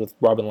struggles with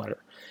Robin Lehner.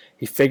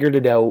 He figured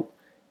it out,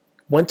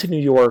 went to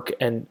New York,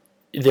 and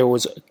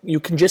you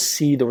can just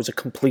see there was a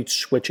complete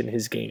switch in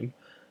his game.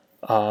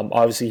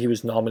 Obviously, he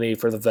was nominated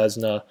for the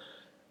Vezina.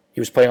 He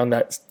was playing on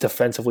that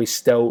defensively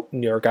stout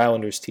New York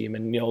Islanders team.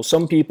 And,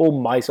 some people,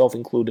 myself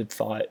included,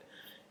 thought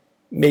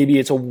maybe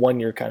it's a 1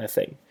 year kind of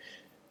thing.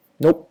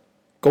 Nope.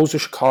 Goes to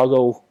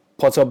Chicago,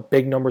 puts up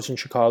big numbers in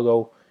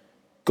Chicago,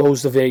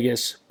 goes to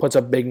Vegas, puts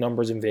up big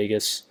numbers in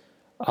Vegas.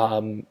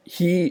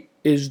 He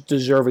is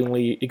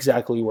deservingly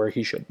exactly where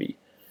he should be.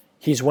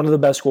 He's one of the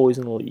best goalies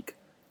in the league.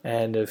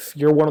 And if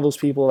you're one of those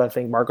people that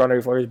think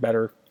Marc-Andre Fleury is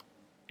better,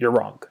 you're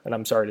wrong. And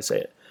I'm sorry to say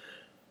it.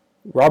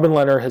 Robin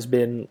Lehner has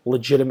been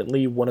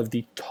legitimately one of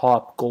the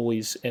top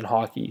goalies in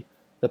hockey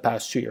the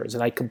past 2 years.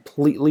 And I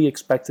completely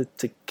expect it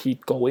to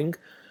keep going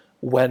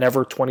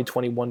whenever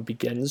 2021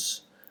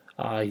 begins.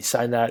 He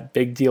signed that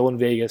big deal in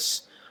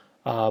Vegas.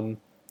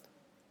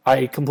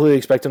 I completely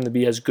expect him to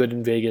be as good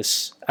in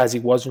Vegas as he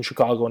was in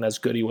Chicago and as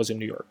good he was in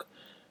New York.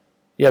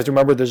 You have to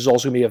remember this is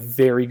also going to be a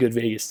very good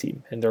Vegas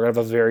team, and they're going to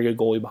have a very good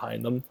goalie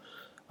behind them.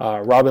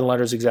 Robin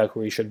Lehner is exactly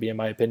where he should be, in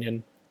my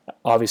opinion.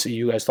 Obviously,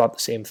 you guys thought the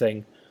same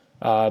thing.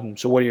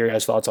 So what are your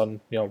guys' thoughts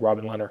on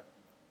Robin Lehner?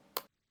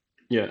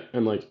 Yeah,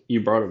 and like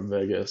you brought up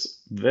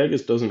Vegas.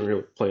 Vegas doesn't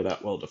really play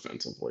that well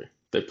defensively.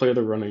 They play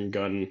the run and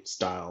gun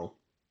style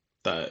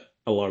that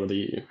a lot of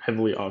the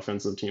heavily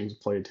offensive teams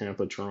play,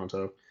 Tampa,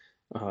 Toronto,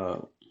 uh,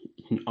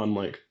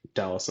 unlike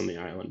Dallas and the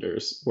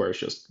Islanders, where it's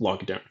just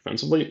lock it down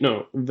defensively.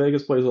 No,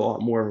 Vegas plays a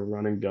lot more of a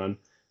run and gun,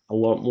 a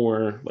lot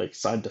more like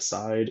side to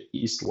side,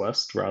 east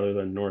west rather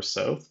than north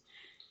south,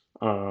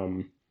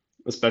 um,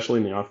 especially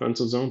in the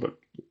offensive zone. But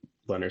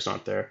Leonard's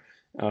not there.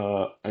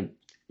 I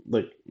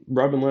like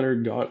Robin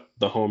Leonard got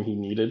the home he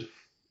needed.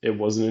 It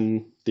wasn't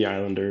in the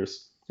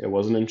Islanders. It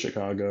wasn't in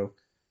Chicago.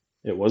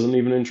 It wasn't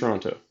even in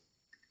Toronto.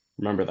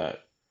 Remember that.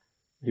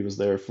 He was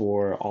there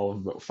for all of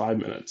about 5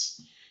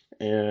 minutes.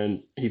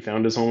 And he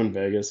found his home in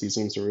Vegas. He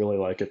seems to really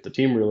like it. The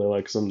team really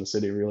likes him. The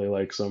city really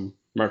likes him.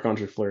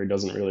 Marc-Andre Fleury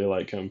doesn't really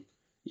like him,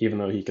 even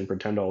though he can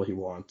pretend all he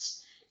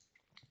wants.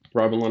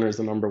 Robin Leonard is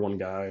the number one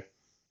guy,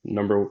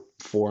 number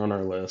four on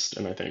our list,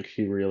 and I think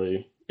he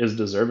really is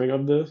deserving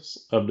of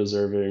this, of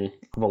deserving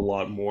of a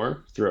lot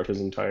more throughout his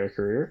entire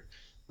career.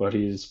 But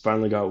he's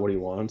finally got what he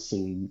wants,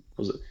 and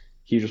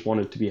he just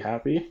wanted to be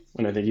happy,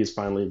 and I think he's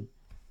finally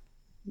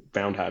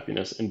found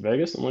happiness in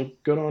Vegas. And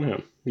like, good on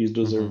him. He Hmm.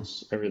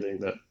 deserves everything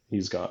that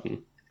he's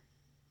gotten.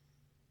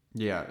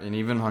 Yeah, and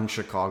even on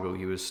Chicago,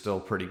 he was still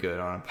pretty good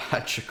on a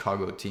bad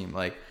Chicago team.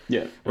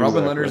 Yeah,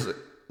 Robin exactly. Leonard's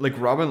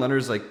Robin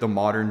Leonard's like the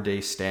modern day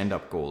stand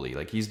up goalie.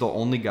 Like he's the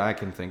only guy I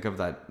can think of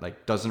that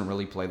like doesn't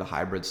really play the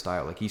hybrid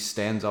style. Like he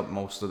stands up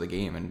most of the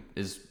game and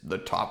is the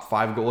top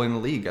five goalie in the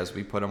league as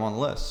we put him on the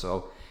list.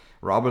 So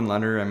Robin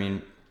Leonard, I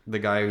mean, the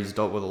guy who's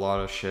dealt with a lot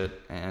of shit,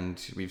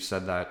 and we've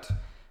said that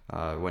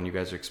when you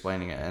guys are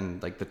explaining it,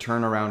 and like the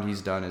turnaround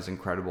he's done is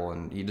incredible,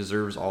 and he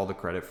deserves all the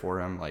credit for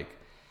him. Like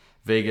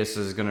Vegas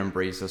is going to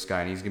embrace this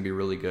guy and he's going to be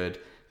really good.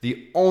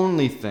 The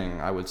only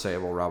thing I would say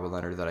about Robin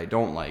Leonard that I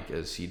don't like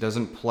is he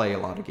doesn't play a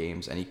lot of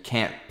games and he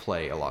can't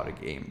play a lot of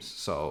games.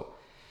 So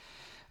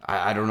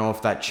I don't know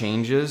if that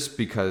changes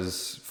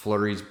because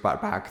Fleury's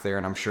back there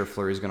and I'm sure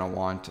Fleury's going to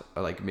want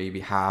like maybe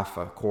half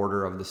a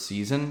quarter of the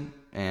season.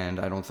 And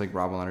I don't think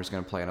Robin Leonard's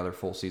going to play another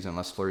full season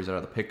unless Fleury's out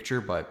of the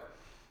picture. But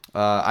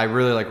I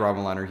really like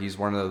Robin Leonard. He's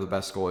one of the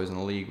best goalies in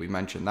the league. We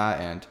mentioned that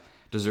and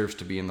deserves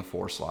to be in the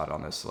four slot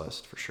on this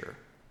list for sure.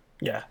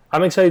 Yeah,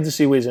 I'm excited to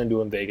see what he's going to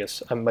do in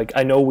Vegas.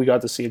 I know we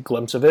got to see a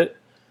glimpse of it,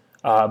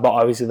 but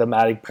obviously the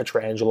Matic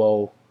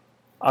Petrangelo,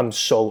 I'm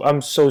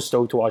so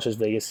stoked to watch this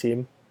Vegas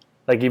team.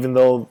 Like even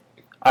though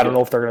I don't Yeah,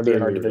 know if they're going to be they're in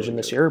gonna our be really division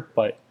this good. year,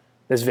 but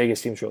this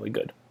Vegas team's really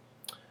good.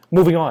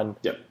 Moving on,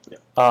 Yeah, yeah.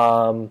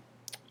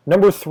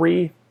 number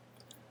three.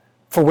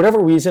 For whatever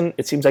reason,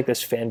 it seems like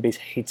this fan base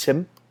hates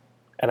him,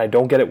 and I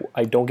don't get it.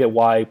 I don't get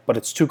why, but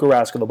it's Tuukka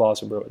Rask of the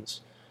Boston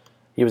Bruins.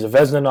 He was a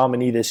Vezina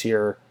nominee this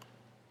year.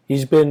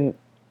 He's been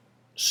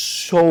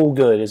so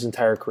good his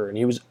entire career, and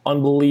he was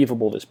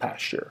unbelievable this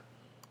past year.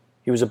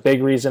 He was a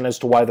big reason as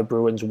to why the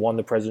Bruins won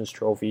the President's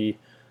Trophy.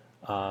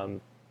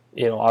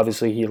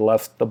 Obviously he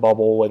left the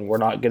bubble, and we're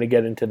not going to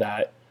get into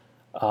that.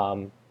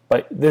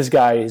 But this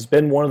guy has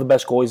been one of the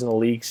best goalies in the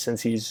league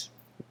since he's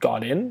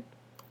got in,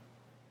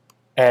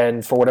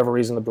 and for whatever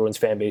reason, the Bruins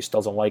fan base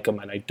doesn't like him,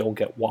 and I don't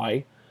get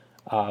why.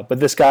 But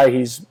this guy,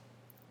 he's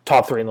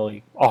top three in the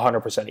league.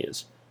 100% he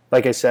is.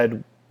 Like I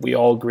said, we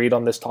all agreed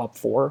on this top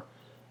four.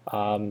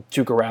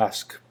 Tuukka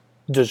Rask,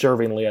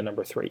 deservingly at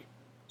number three.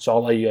 So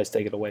I'll let you guys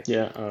take it away.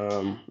 Yeah,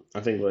 I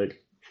think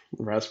like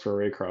Rask for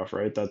Raycroft,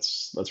 right?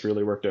 That's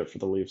really worked out for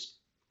the Leafs.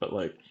 But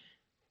like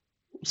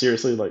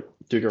seriously, like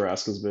Tuukka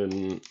Rask has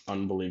been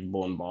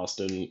unbelievable in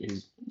Boston.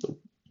 He's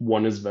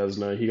won his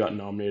Vezina. He got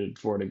nominated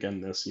for it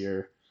again this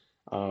year.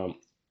 Um,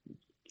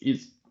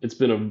 it's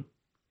been a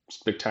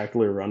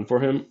spectacular run for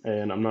him,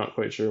 and I'm not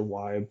quite sure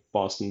why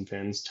Boston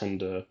fans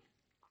tend to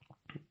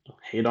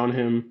hate on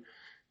him.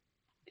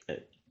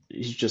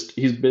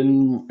 He's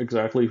been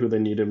exactly who they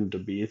need him to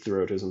be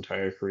throughout his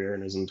entire career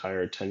and his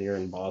entire tenure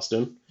in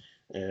Boston.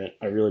 And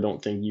I really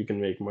don't think you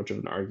can make much of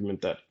an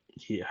argument that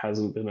he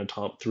hasn't been a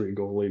top three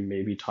goalie,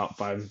 maybe top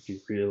five if you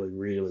really,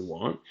 really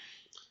want.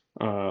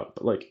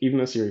 But like even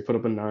this year, he put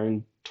up a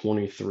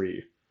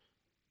 9.23.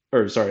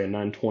 or sorry, a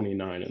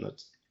 929, and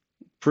that's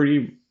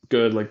pretty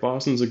good. Like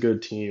Boston's a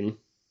good team,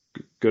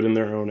 good in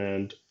their own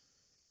end,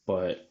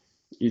 but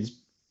he's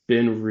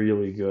been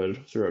really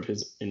good throughout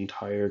his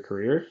entire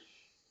career,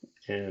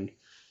 and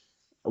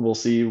we'll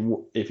see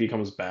if he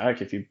comes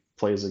back, if he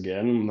plays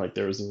again. Like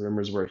there was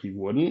rumors where he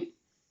wouldn't,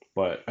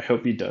 but I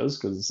hope he does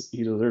because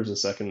he deserves a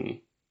second,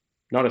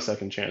 not a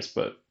second chance,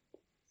 but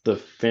the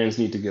fans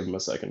need to give him a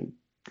second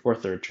or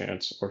third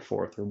chance or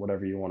fourth or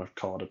whatever you want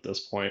to call it at this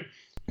point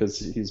because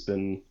he's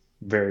been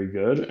very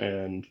good,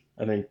 and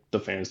I think the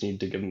fans need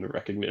to give him the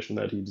recognition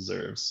that he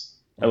deserves,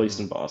 at least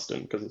Hmm. in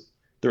Boston, because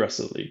the rest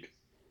of the league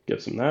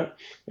gives him that,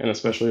 and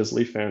especially as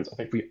Leaf fans, I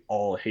think we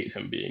all hate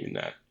him being in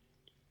that.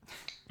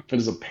 It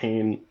is a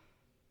pain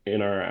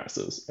in our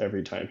asses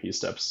every time he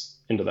steps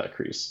into that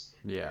crease.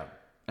 Yeah.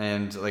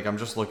 And like I'm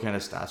just looking at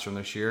his stats from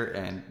this year,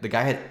 and the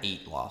guy had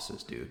 8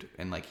 losses, dude.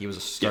 And like he was a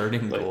Yeah,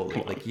 starting like come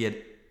goalie. Like on. he had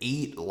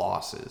 8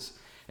 losses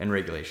in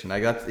regulation.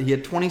 Like that, he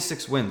had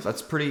 26 wins.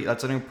 That's pretty.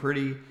 That's a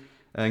pretty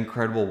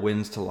incredible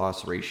wins to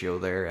loss ratio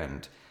there.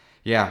 And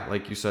yeah,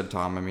 like you said,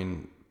 Tom. I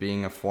mean,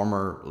 being a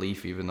former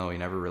Leaf, even though he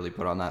never really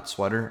put on that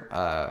sweater,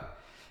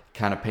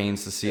 kind of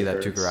pains to see It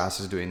that hurts. Tuukka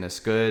is doing this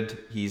good.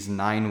 He's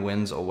 9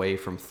 wins away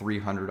from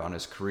 300 on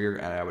his career,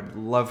 and I would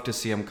love to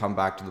see him come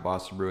back to the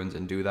Boston Bruins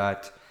and do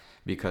that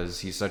because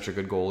he's such a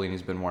good goalie and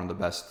he's been one of the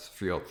best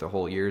throughout the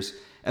whole years.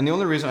 And the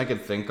only reason I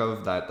could think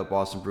of that the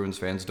Boston Bruins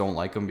fans don't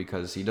like him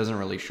because he doesn't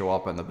really show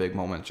up in the big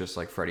moments, just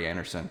like Freddie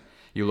Anderson.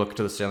 You look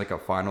to the Stanley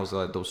Cup Finals,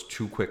 those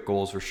 2 quick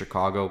goals for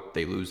Chicago,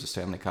 they lose the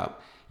Stanley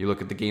Cup. You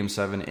look at the Game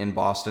 7 in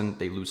Boston,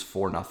 they lose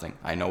 4-0.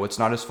 I know it's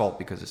not his fault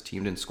because his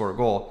team didn't score a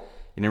goal.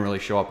 He didn't really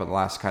show up in the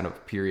last kind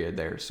of period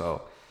there.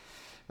 So,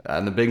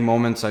 in the big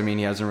moments, I mean,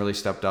 he hasn't really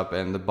stepped up.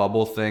 And the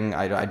bubble thing,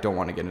 I don't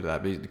want to get into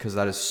that because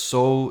that is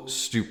so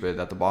stupid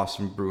that the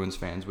Boston Bruins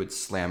fans would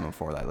slam him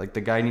for that. Like,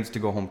 the guy needs to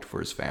go home for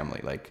his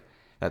family. Like,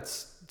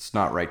 it's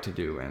not right to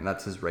do. And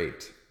that's his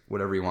right.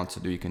 Whatever he wants to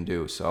do, he can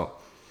do. So,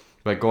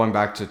 but going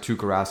back to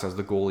Tuukka Rask as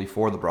the goalie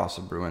for the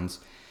Boston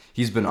Bruins,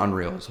 he's been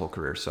unreal his whole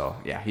career. So,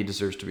 yeah, he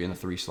deserves to be in the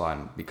 3 slot.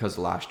 And because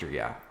last year,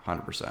 yeah,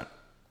 100%.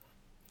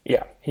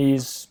 Yeah,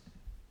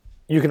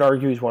 you can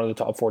argue he's one of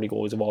the top 40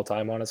 goalies of all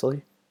time,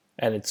 honestly.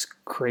 And it's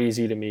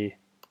crazy to me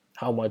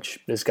how much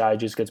this guy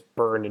just gets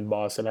burned in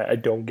Boston. I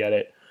don't get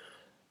it.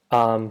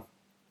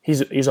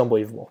 He's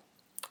unbelievable.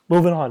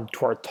 Moving on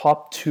to our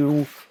top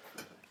two.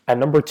 At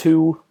number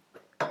two,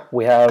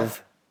 we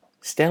have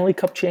Stanley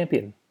Cup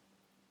champion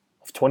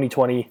of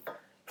 2020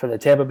 for the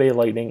Tampa Bay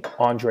Lightning,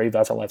 Andrei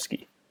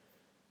Vasilevsky.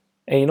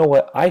 And you know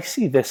what? I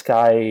see this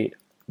guy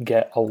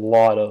get a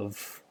lot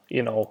of,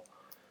 he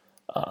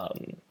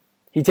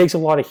takes a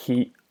lot of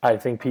heat. I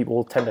think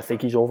people tend to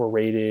think he's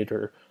overrated,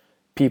 or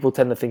people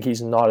tend to think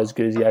he's not as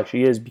good as he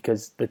actually is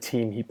because the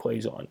team he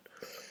plays on.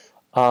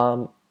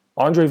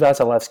 Andrei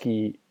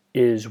Vasilevsky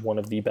is one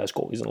of the best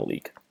goalies in the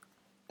league.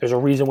 There's a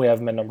reason we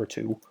have him at number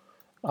two.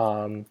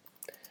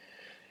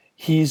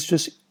 He's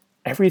just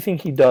everything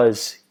he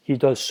does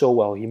so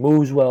well. He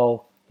moves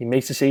well. He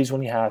makes the saves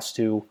when he has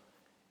to.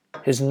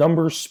 His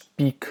numbers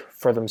speak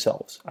for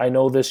themselves. I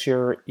know this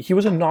year he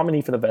was a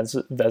nominee for the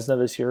Vezina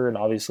this year, and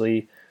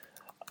obviously,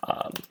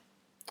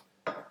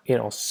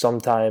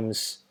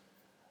 sometimes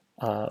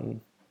what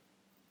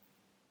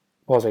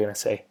was I gonna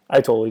say?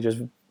 I totally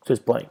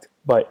just blanked.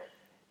 But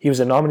he was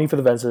a nominee for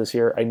the Vezina this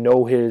year. I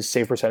know his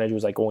save percentage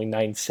was like only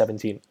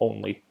 917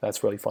 only.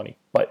 That's really funny.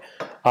 But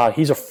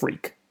he's a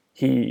freak.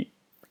 He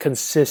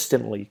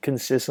consistently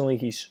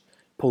he's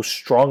posts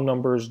strong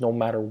numbers no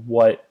matter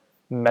what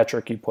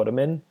metric you put him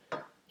in.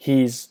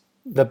 He's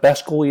the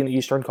best goalie in the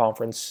Eastern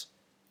Conference,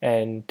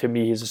 and to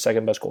me, he's the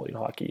second best goalie in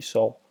hockey.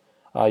 So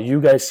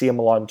you guys see him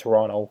a lot in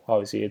Toronto,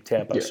 obviously in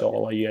Tampa. Yeah, So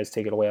I'll let you guys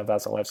take it away on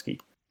Vasilevsky.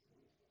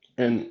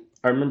 and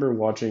I remember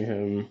watching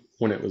him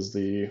when it was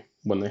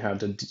when they had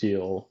to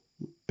deal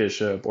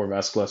Bishop or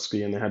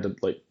Vasilevsky, and they had to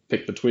like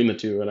pick between the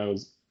two,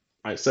 and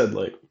I said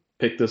like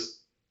pick this.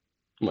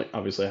 Like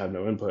obviously I have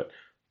no input,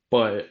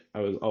 but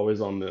I was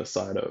always on the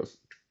side of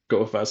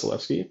go with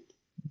Vasilevsky.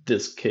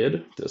 This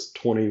kid, this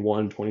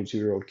 21,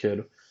 22-year-old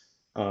kid,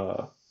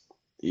 uh,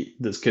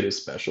 this kid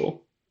is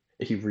special.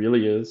 He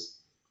really is,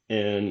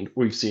 and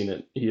we've seen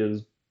it. He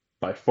is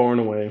by far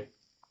and away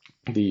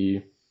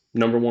the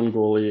number one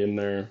goalie in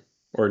their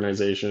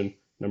organization,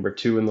 number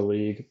two in the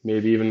league,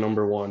 maybe even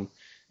number one.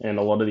 And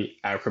a lot of the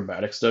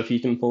acrobatic stuff he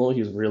can pull,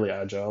 he's really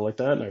agile like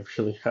that. And I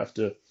really have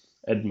to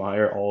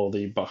admire all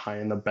the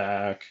behind the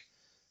back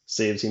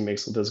saves he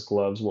makes with his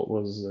gloves. What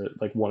was it,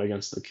 like one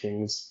against the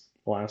Kings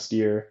last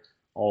year?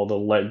 All the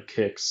leg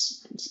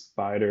kicks,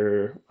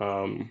 spider,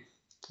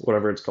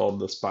 whatever it's called,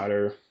 the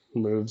spider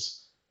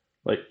moves.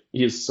 Like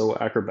he is so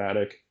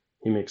acrobatic.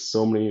 He makes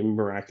so many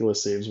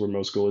miraculous saves where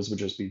most goalies would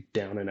just be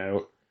down and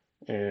out.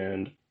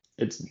 And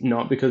it's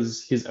not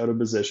because he's out of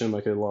position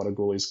like a lot of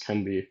goalies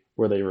can be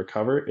where they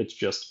recover. It's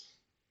just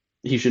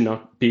he should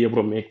not be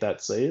able to make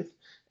that save.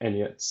 And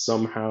yet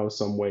somehow,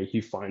 some way, he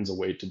finds a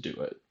way to do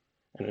it.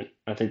 And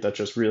I think that's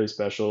just really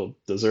special,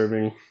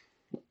 deserving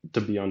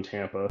to be on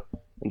Tampa,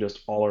 and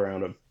just all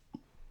around a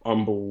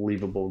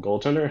unbelievable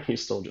goaltender.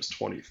 He's still just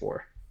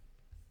 24.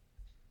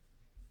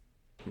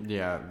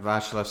 Yeah,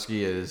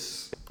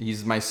 Vasilevsky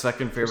he's my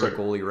second favorite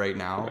goalie right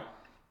now. Okay.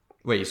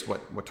 Wait, he's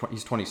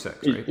he's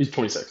 26, right? He's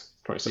 26.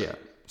 26. Yeah.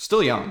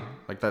 Still young.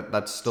 Like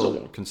that's Still still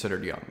young.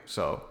 considered young.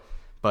 So,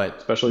 but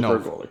Especially no,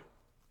 for a goalie.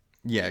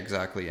 yeah,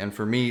 exactly. And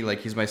for me, like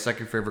he's my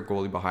second favorite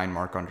goalie behind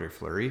Marc-Andre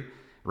Fleury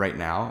right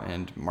now,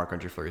 and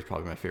Marc-Andre Fleury is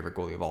probably my favorite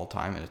goalie of all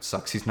time, and it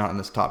sucks he's not on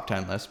this top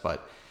 10 list,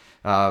 but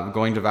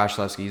going to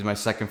Vasilevsky, he's my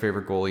second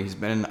favorite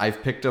goalie.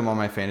 I've picked him on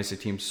my fantasy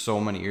team so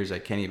many years I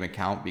can't even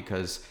count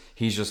because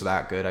he's just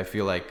that good. I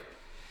feel like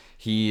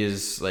he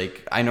is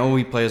like, I know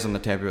he plays on the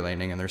Tampa Bay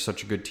Lightning and there's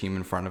such a good team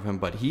in front of him,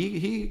 but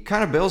he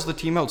kind of bails the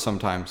team out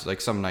sometimes, like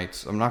some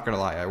nights. I'm not going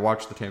to lie. I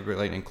watch the Tampa Bay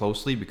Lightning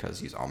closely because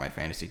he's on my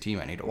fantasy team.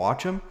 I need to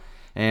watch him.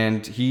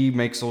 And he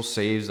makes those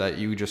saves that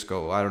you just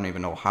go, I don't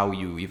even know how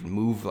you even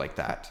move like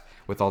that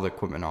with all the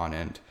equipment on.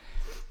 And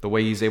the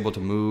way he's able to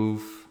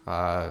move,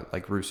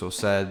 like Russo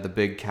said, the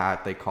big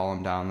cat, they call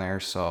him down there.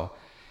 So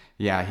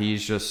yeah,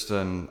 he's just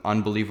an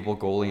unbelievable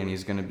goalie, and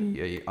he's going to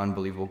be an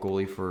unbelievable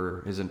goalie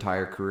for his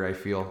entire career, I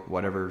feel,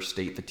 whatever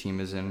state the team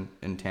is in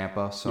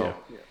Tampa. So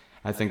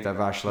I think that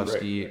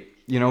Vasilevsky,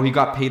 he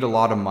got paid a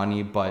lot of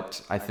money,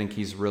 but I think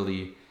he's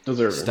really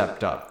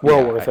stepped up.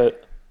 Well worth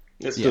it.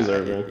 It's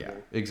deserving. Yeah,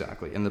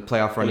 exactly. And the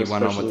playoff run he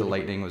went on with the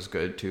Lightning was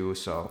good too.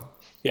 So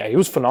yeah, he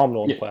was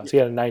phenomenal in the playoffs. He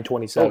had a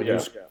 927. He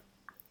was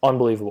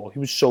unbelievable. He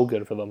was so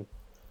good for them.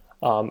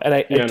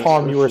 And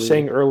Tom, you were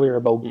saying earlier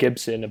about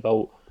Gibson,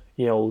 about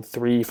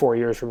 3-4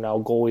 years from now,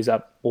 goalies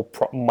that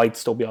might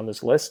still be on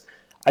this list.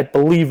 I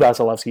believe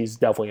Vasilevsky is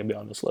definitely going to be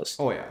on this list.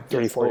 Oh yeah,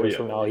 3-4 years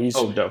from now,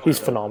 he's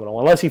phenomenal.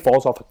 Unless he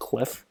falls off a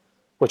cliff,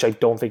 which I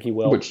don't think he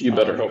will. Which you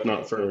better hope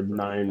not for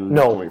 9.25.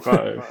 No,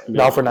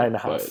 not for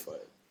 9.5.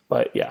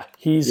 But yeah,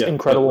 he's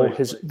incredible.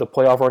 The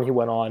playoff run he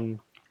went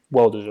on,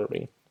 well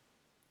deserving.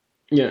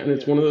 Yeah, and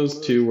it's one of those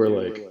too where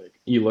like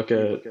you look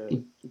at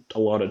a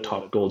lot of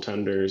top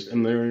goaltenders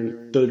and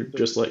they're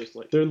just like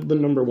they're the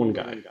number one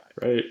guy,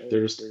 right?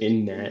 They're just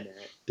in net.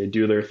 They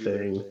do their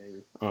thing.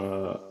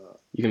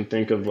 You can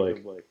think of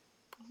like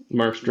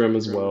Markstrom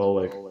as well,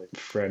 like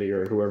Freddie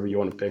or whoever you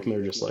want to pick, and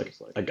they're just like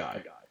a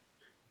guy.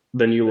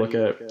 Then you look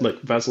at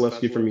like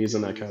Vasilevsky for me is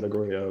in that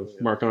category of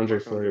Marc-Andre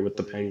Fleury with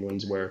the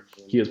Penguins, where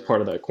he is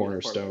part of that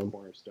cornerstone.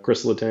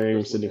 Chris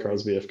Letang, Sidney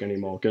Crosby, Evgeny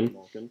Malkin,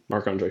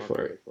 Marc-Andre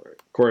Fleury,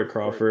 Corey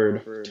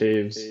Crawford,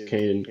 Taves,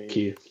 Kane,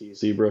 Keith,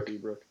 Seabrook.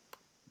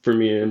 For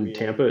me in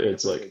Tampa,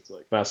 it's like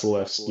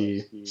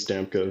Vasilevsky,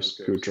 Stamkos,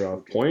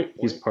 Kucherov, Point.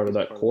 He's part of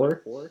that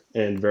core,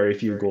 and very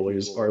few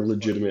goalies are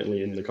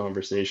legitimately in the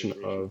conversation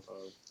of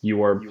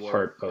you are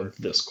part of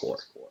this core.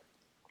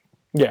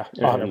 Yeah,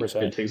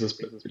 100%.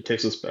 It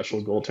takes a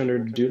special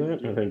goaltender to do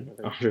that. I think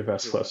Andre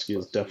Vasilevsky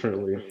is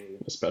definitely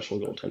a special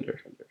goaltender.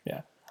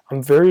 Yeah,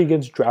 I'm very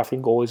against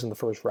drafting goalies in the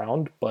first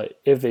round, but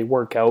if they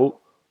work out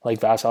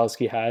like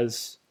Vasilevsky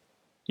has,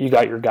 you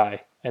got your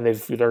guy, and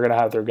they're going to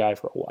have their guy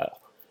for a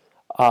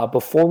while.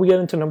 Before we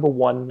get into number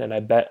one, and I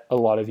bet a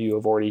lot of you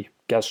have already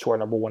guessed who our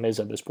number one is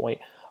at this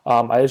point,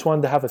 I just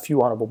wanted to have a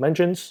few honorable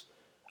mentions.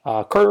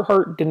 Carter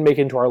Hart didn't make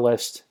it into our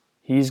list.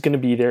 He's going to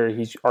be there.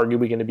 He's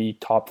arguably going to be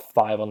top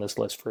 5 on this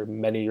list for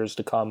many years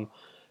to come.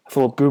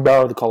 Philip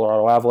Grubauer of the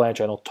Colorado Avalanche,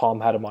 I know Tom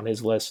had him on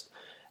his list,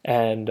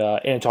 and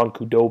Anton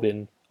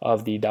Khudobin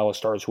of the Dallas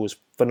Stars, who was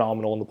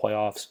phenomenal in the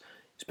playoffs.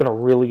 He's been a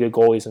really good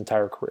goalie his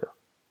entire career.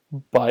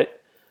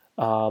 But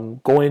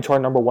going into our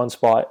number one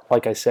spot,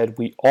 like I said,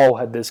 we all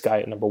had this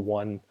guy at number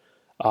one.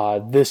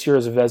 This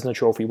year's Vezina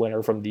Trophy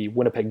winner from the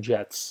Winnipeg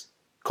Jets,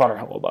 Connor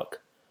Hellebuyck.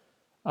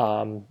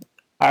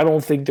 I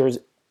don't think there's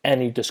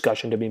any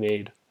discussion to be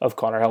made of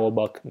Connor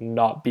Hellebuyck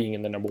not being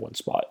in the number one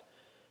spot.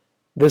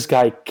 This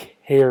guy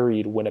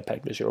carried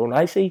Winnipeg this year. When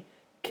I say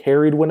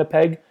carried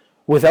Winnipeg,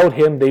 without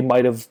him, they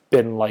might have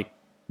been like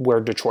where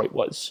Detroit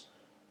was.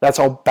 That's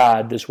how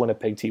bad this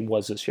Winnipeg team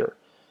was this year.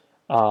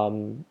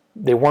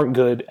 They weren't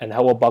good, and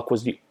Hellebuyck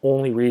was the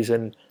only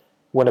reason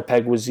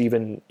Winnipeg was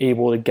even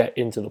able to get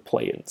into the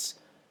play-ins.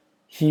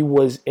 He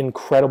was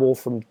incredible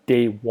from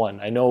day one.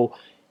 I know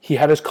he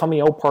had his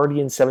coming out party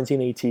in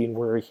 17-18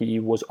 where he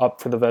was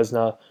up for the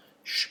Vezina.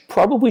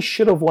 Probably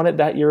should have won it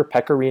that year.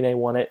 Pekka Rinne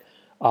won it.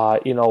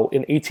 In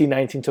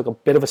 18-19 took a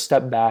bit of a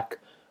step back,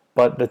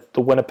 but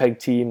the Winnipeg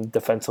team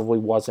defensively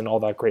wasn't all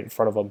that great in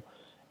front of him.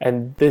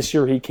 And this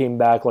year he came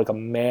back like a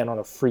man on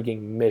a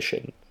freaking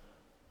mission.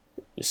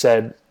 He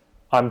said,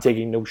 I'm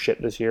taking no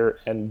shit this year,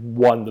 and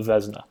won the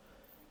Vezina.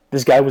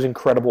 This guy was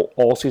incredible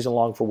all season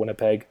long for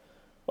Winnipeg.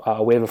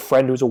 We have a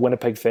friend who's a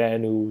Winnipeg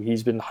fan who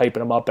he's been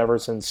hyping him up ever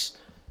since,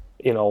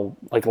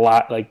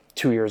 like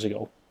 2 years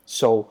ago.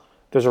 So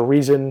there's a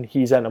reason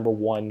he's at number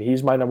one.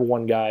 He's my number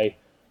one guy.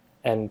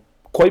 And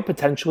quite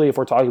potentially, if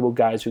we're talking about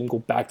guys who can go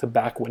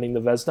back-to-back winning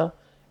the Vezina,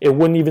 it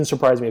wouldn't even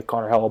surprise me if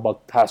Connor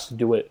Hellebuyck has to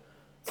do it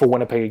for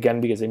Winnipeg again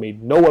because they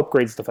made no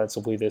upgrades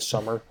defensively this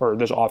summer or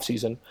this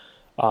offseason.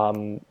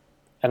 And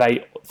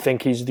I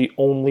think he's the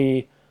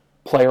only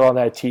player on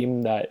that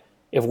team that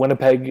if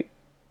Winnipeg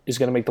is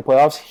going to make the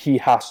playoffs, he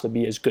has to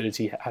be as good as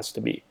he has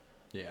to be.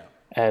 Yeah.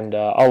 And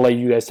I'll let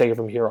you guys take it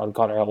from here on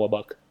Connor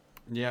Hellebuck.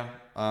 Yeah.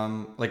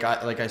 Like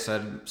I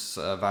said,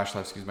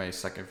 Vasilevsky is my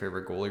second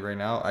favorite goalie right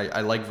now.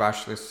 I like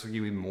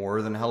Vasilevsky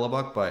more than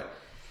Hellebuck, but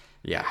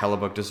yeah,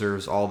 Hellebuck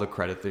deserves all the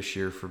credit this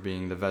year for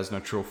being the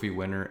Vezina Trophy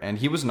winner, and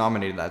he was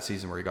nominated that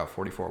season where he got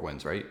 44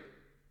 wins, right?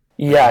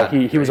 Yeah,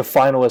 he was a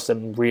finalist,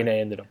 and Rene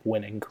ended up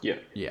winning. Yeah.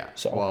 Yeah.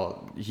 So.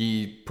 Well,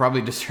 he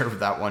probably deserved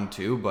that one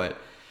too, but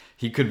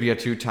he could be a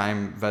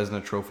two-time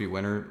Vezina Trophy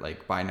winner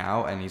like by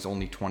now, and he's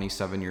only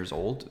 27 years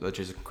old, which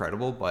is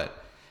incredible.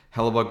 But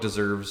Hellebuck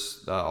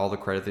deserves all the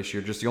credit this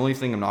year. Just the only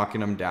thing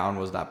knocking him down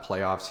was that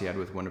playoffs he had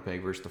with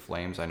Winnipeg versus the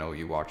Flames. I know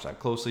you watched that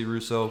closely,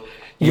 Russo.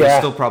 He was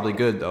still probably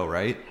good though,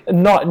 right?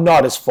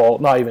 Not his fault,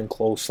 not even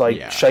close. Like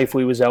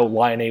Scheifele was out,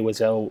 Laine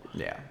was out.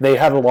 Yeah. They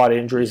had a lot of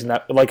injuries, and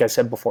that, like I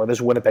said before, this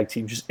Winnipeg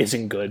team just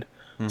isn't good.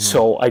 Mm-hmm.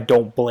 So I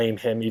don't blame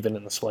him even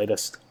in the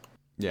slightest.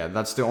 Yeah,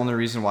 that's the only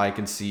reason why I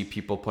can see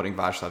people putting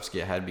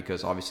Vasilevsky ahead,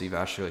 because obviously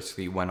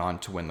Vasilevsky went on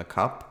to win the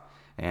Cup,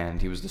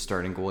 and he was the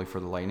starting goalie for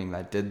the Lightning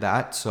that did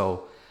that.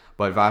 So,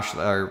 but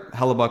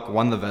Hellebuck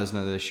won the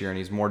Vezina this year, and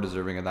he's more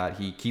deserving of that.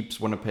 He keeps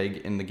Winnipeg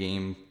in the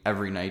game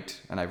every night,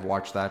 and I've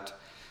watched that.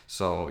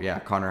 So yeah,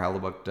 Connor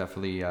Hellebuck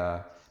definitely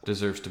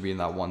deserves to be in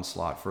that one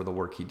slot for the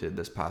work he did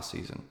this past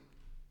season.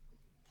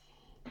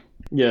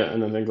 Yeah,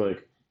 and I think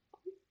like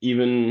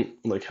even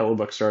like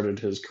Hellebuck started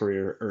his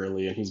career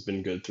early, and he's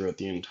been good throughout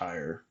the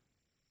entire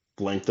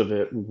length of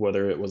it,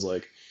 whether it was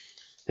like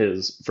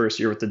his first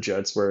year with the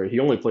Jets where he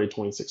only played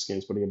 26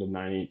 games but he had a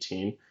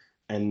 918,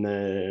 and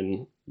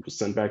then was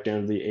sent back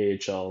down to the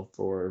AHL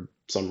for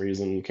some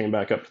reason, came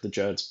back up to the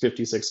Jets,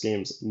 56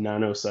 games,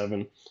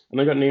 907, and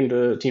then got named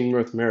to Team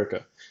North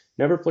America.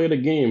 Never played a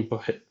game,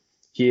 but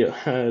he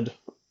had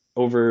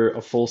over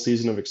a full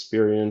season of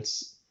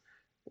experience,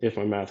 if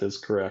my math is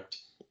correct,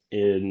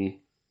 in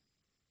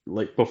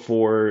like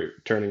before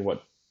turning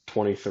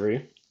 23,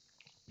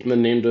 and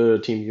then named to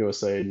Team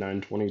USA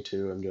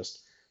 922, and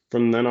just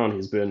from then on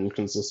he's been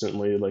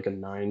consistently like a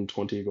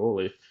 920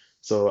 goalie.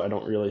 So I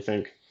don't really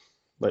think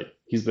like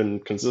he's been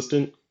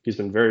consistent. He's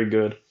been very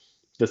good.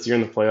 This year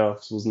in the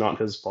playoffs was not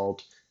his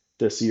fault.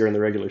 This year in the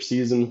regular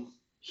season,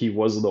 he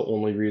was the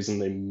only reason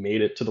they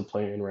made it to the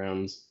play-in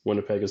rounds.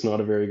 Winnipeg is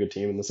not a very good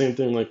team, and the same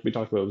thing like we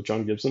talked about with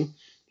John Gibson,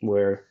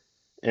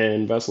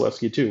 and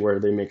Vasilevsky too, where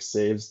they make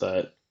saves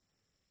that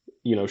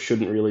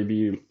shouldn't really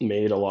be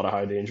made, a lot of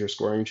high danger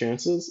scoring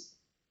chances.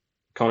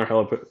 Connor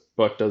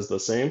Hellebuck does the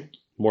same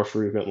more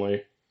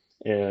frequently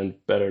and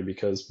better,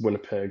 because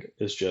Winnipeg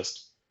is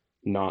just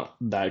not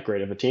that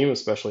great of a team,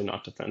 especially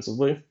not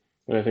defensively.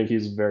 And I think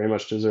he's very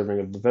much deserving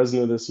of the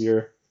Vezina this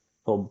year.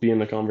 He'll be in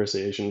the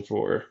conversation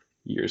for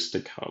years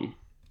to come.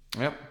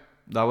 Yep.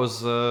 That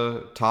was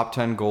top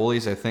 10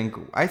 goalies.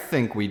 I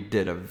think we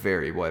did a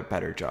very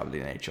better job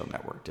than the NHL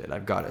Network did,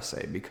 I've got to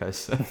say,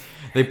 because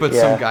they put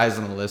some guys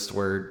on the list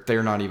where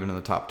they're not even in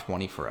the top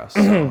 20 for us.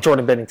 So.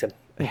 Jordan Bennington.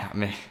 Yeah, I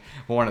mean,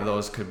 one of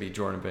those could be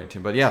Jordan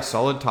Bennington. But yeah,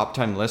 solid top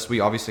 10 list. We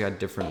obviously had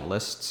different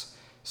lists,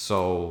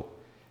 so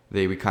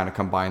we kind of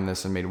combined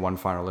this and made one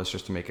final list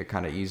just to make it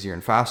kind of easier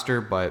and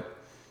faster. But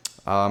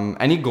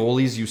any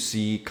goalies you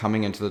see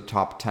coming into the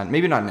top 10,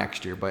 maybe not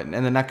next year, but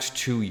in the next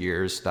 2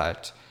 years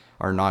that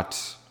are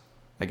not,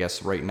 I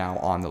guess, right now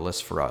on the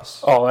list for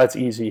us? Oh, that's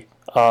easy.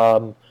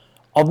 I'll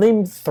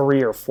name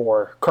 3 or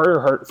 4.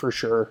 Carter Hart for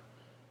sure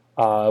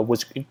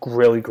was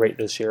really great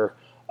this year.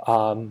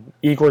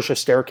 Igor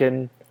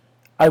Shesterkin,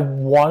 I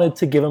wanted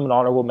to give him an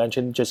honorable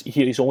mention. Just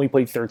he's only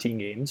played 13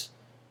 games.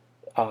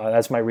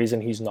 That's my reason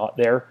he's not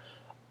there.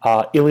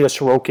 Ilya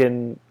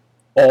Sorokin,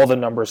 all the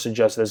numbers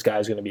suggest this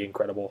guy's going to be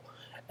incredible.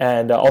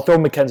 And I'll throw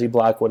Mackenzie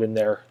Blackwood in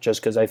there just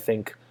because I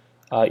think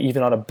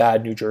even on a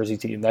bad New Jersey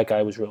team, that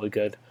guy was really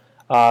good.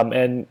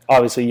 And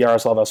obviously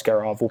Yaroslav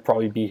Askarov will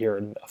probably be here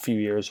in a few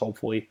years,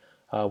 hopefully,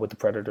 with the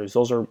Predators.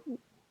 Those are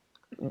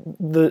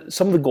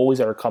some of the goalies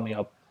that are coming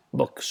up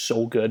look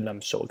so good, and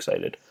I'm so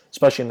excited,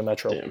 especially in the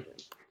Metro. Damn.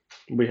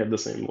 We had the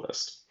same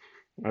list.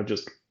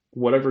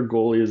 Whatever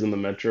goalie is in the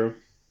Metro,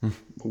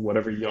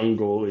 whatever young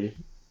goalie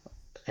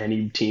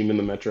any team in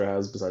the Metro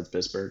has besides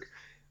Pittsburgh,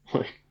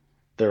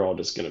 they're all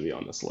just going to be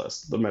on this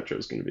list. The Metro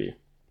is going to be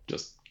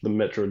just the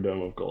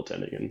Metrodome of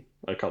goaltending in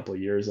a couple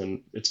of years,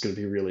 and it's going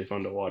to be really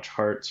fun to watch.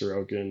 Hart,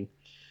 Sorokin,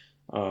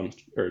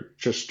 or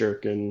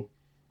Shesterkin,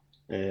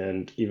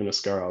 and even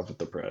Askarov with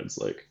the Preds.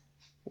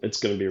 It's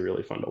going to be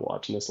really fun to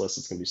watch, and this list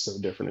is going to be so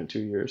different in 2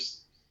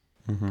 years.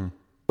 Mm-hmm.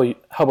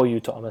 How about you,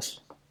 Thomas?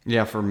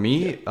 Yeah, for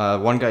me,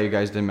 one guy you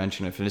guys didn't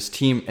mention, if his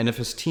team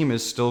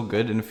is still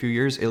good in a few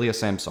years, Ilya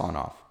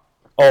Samsonov.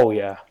 Oh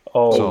yeah,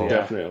 yeah.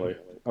 Definitely.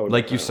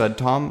 You said,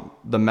 Tom,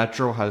 the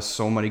Metro has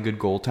so many good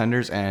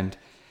goaltenders, and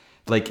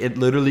it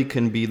literally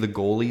can be the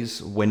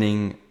goalies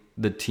winning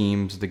the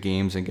teams the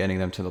games and getting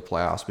them to the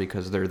playoffs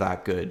because they're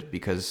that good.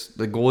 Because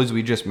the goalies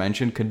we just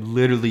mentioned could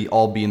literally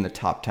all be in the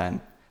top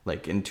 10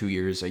 in 2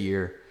 years, a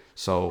year.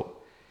 So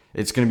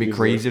it's going to be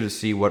crazy to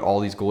see what all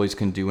these goalies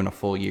can do in a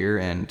full year.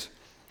 And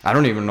I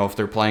don't even know if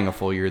they're playing a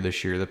full year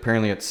this year. They're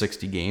apparently at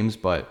 60 games,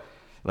 but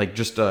like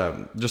just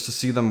to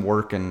see them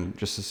work and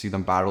just to see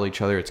them battle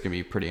each other, it's gonna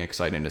be pretty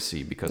exciting to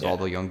see because all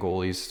the young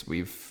goalies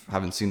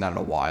haven't seen that in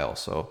a while.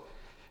 So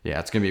yeah,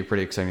 it's gonna be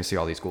pretty exciting to see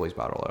all these goalies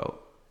battle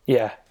out.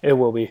 Yeah, it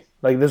will be.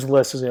 Like this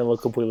list is gonna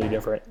look completely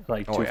different in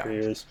like 2-3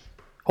 years.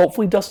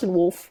 Hopefully Dustin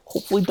Wolf.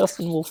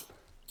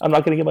 I'm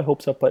not gonna get my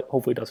hopes up, but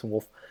hopefully Dustin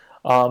Wolf.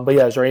 But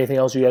yeah, is there anything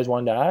else you guys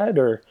wanted to add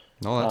or?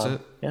 No, that's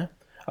it. Yeah.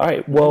 All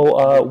right.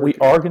 Well, we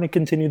are going to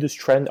continue this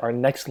trend. Our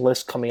next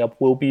list coming up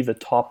will be the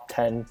top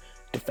 10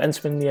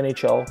 defensemen in the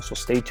NHL. So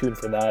stay tuned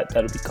for that.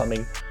 That'll be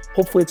coming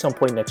hopefully at some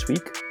point next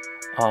week.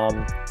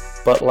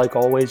 But like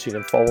always, you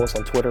can follow us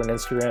on Twitter and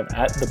Instagram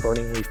at The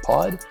Burning Leaf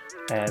Pod.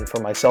 And for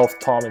myself,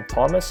 Tom, and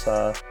Thomas,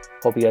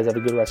 hope you guys have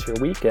a good rest of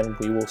your week, and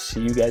we will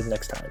see you guys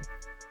next time.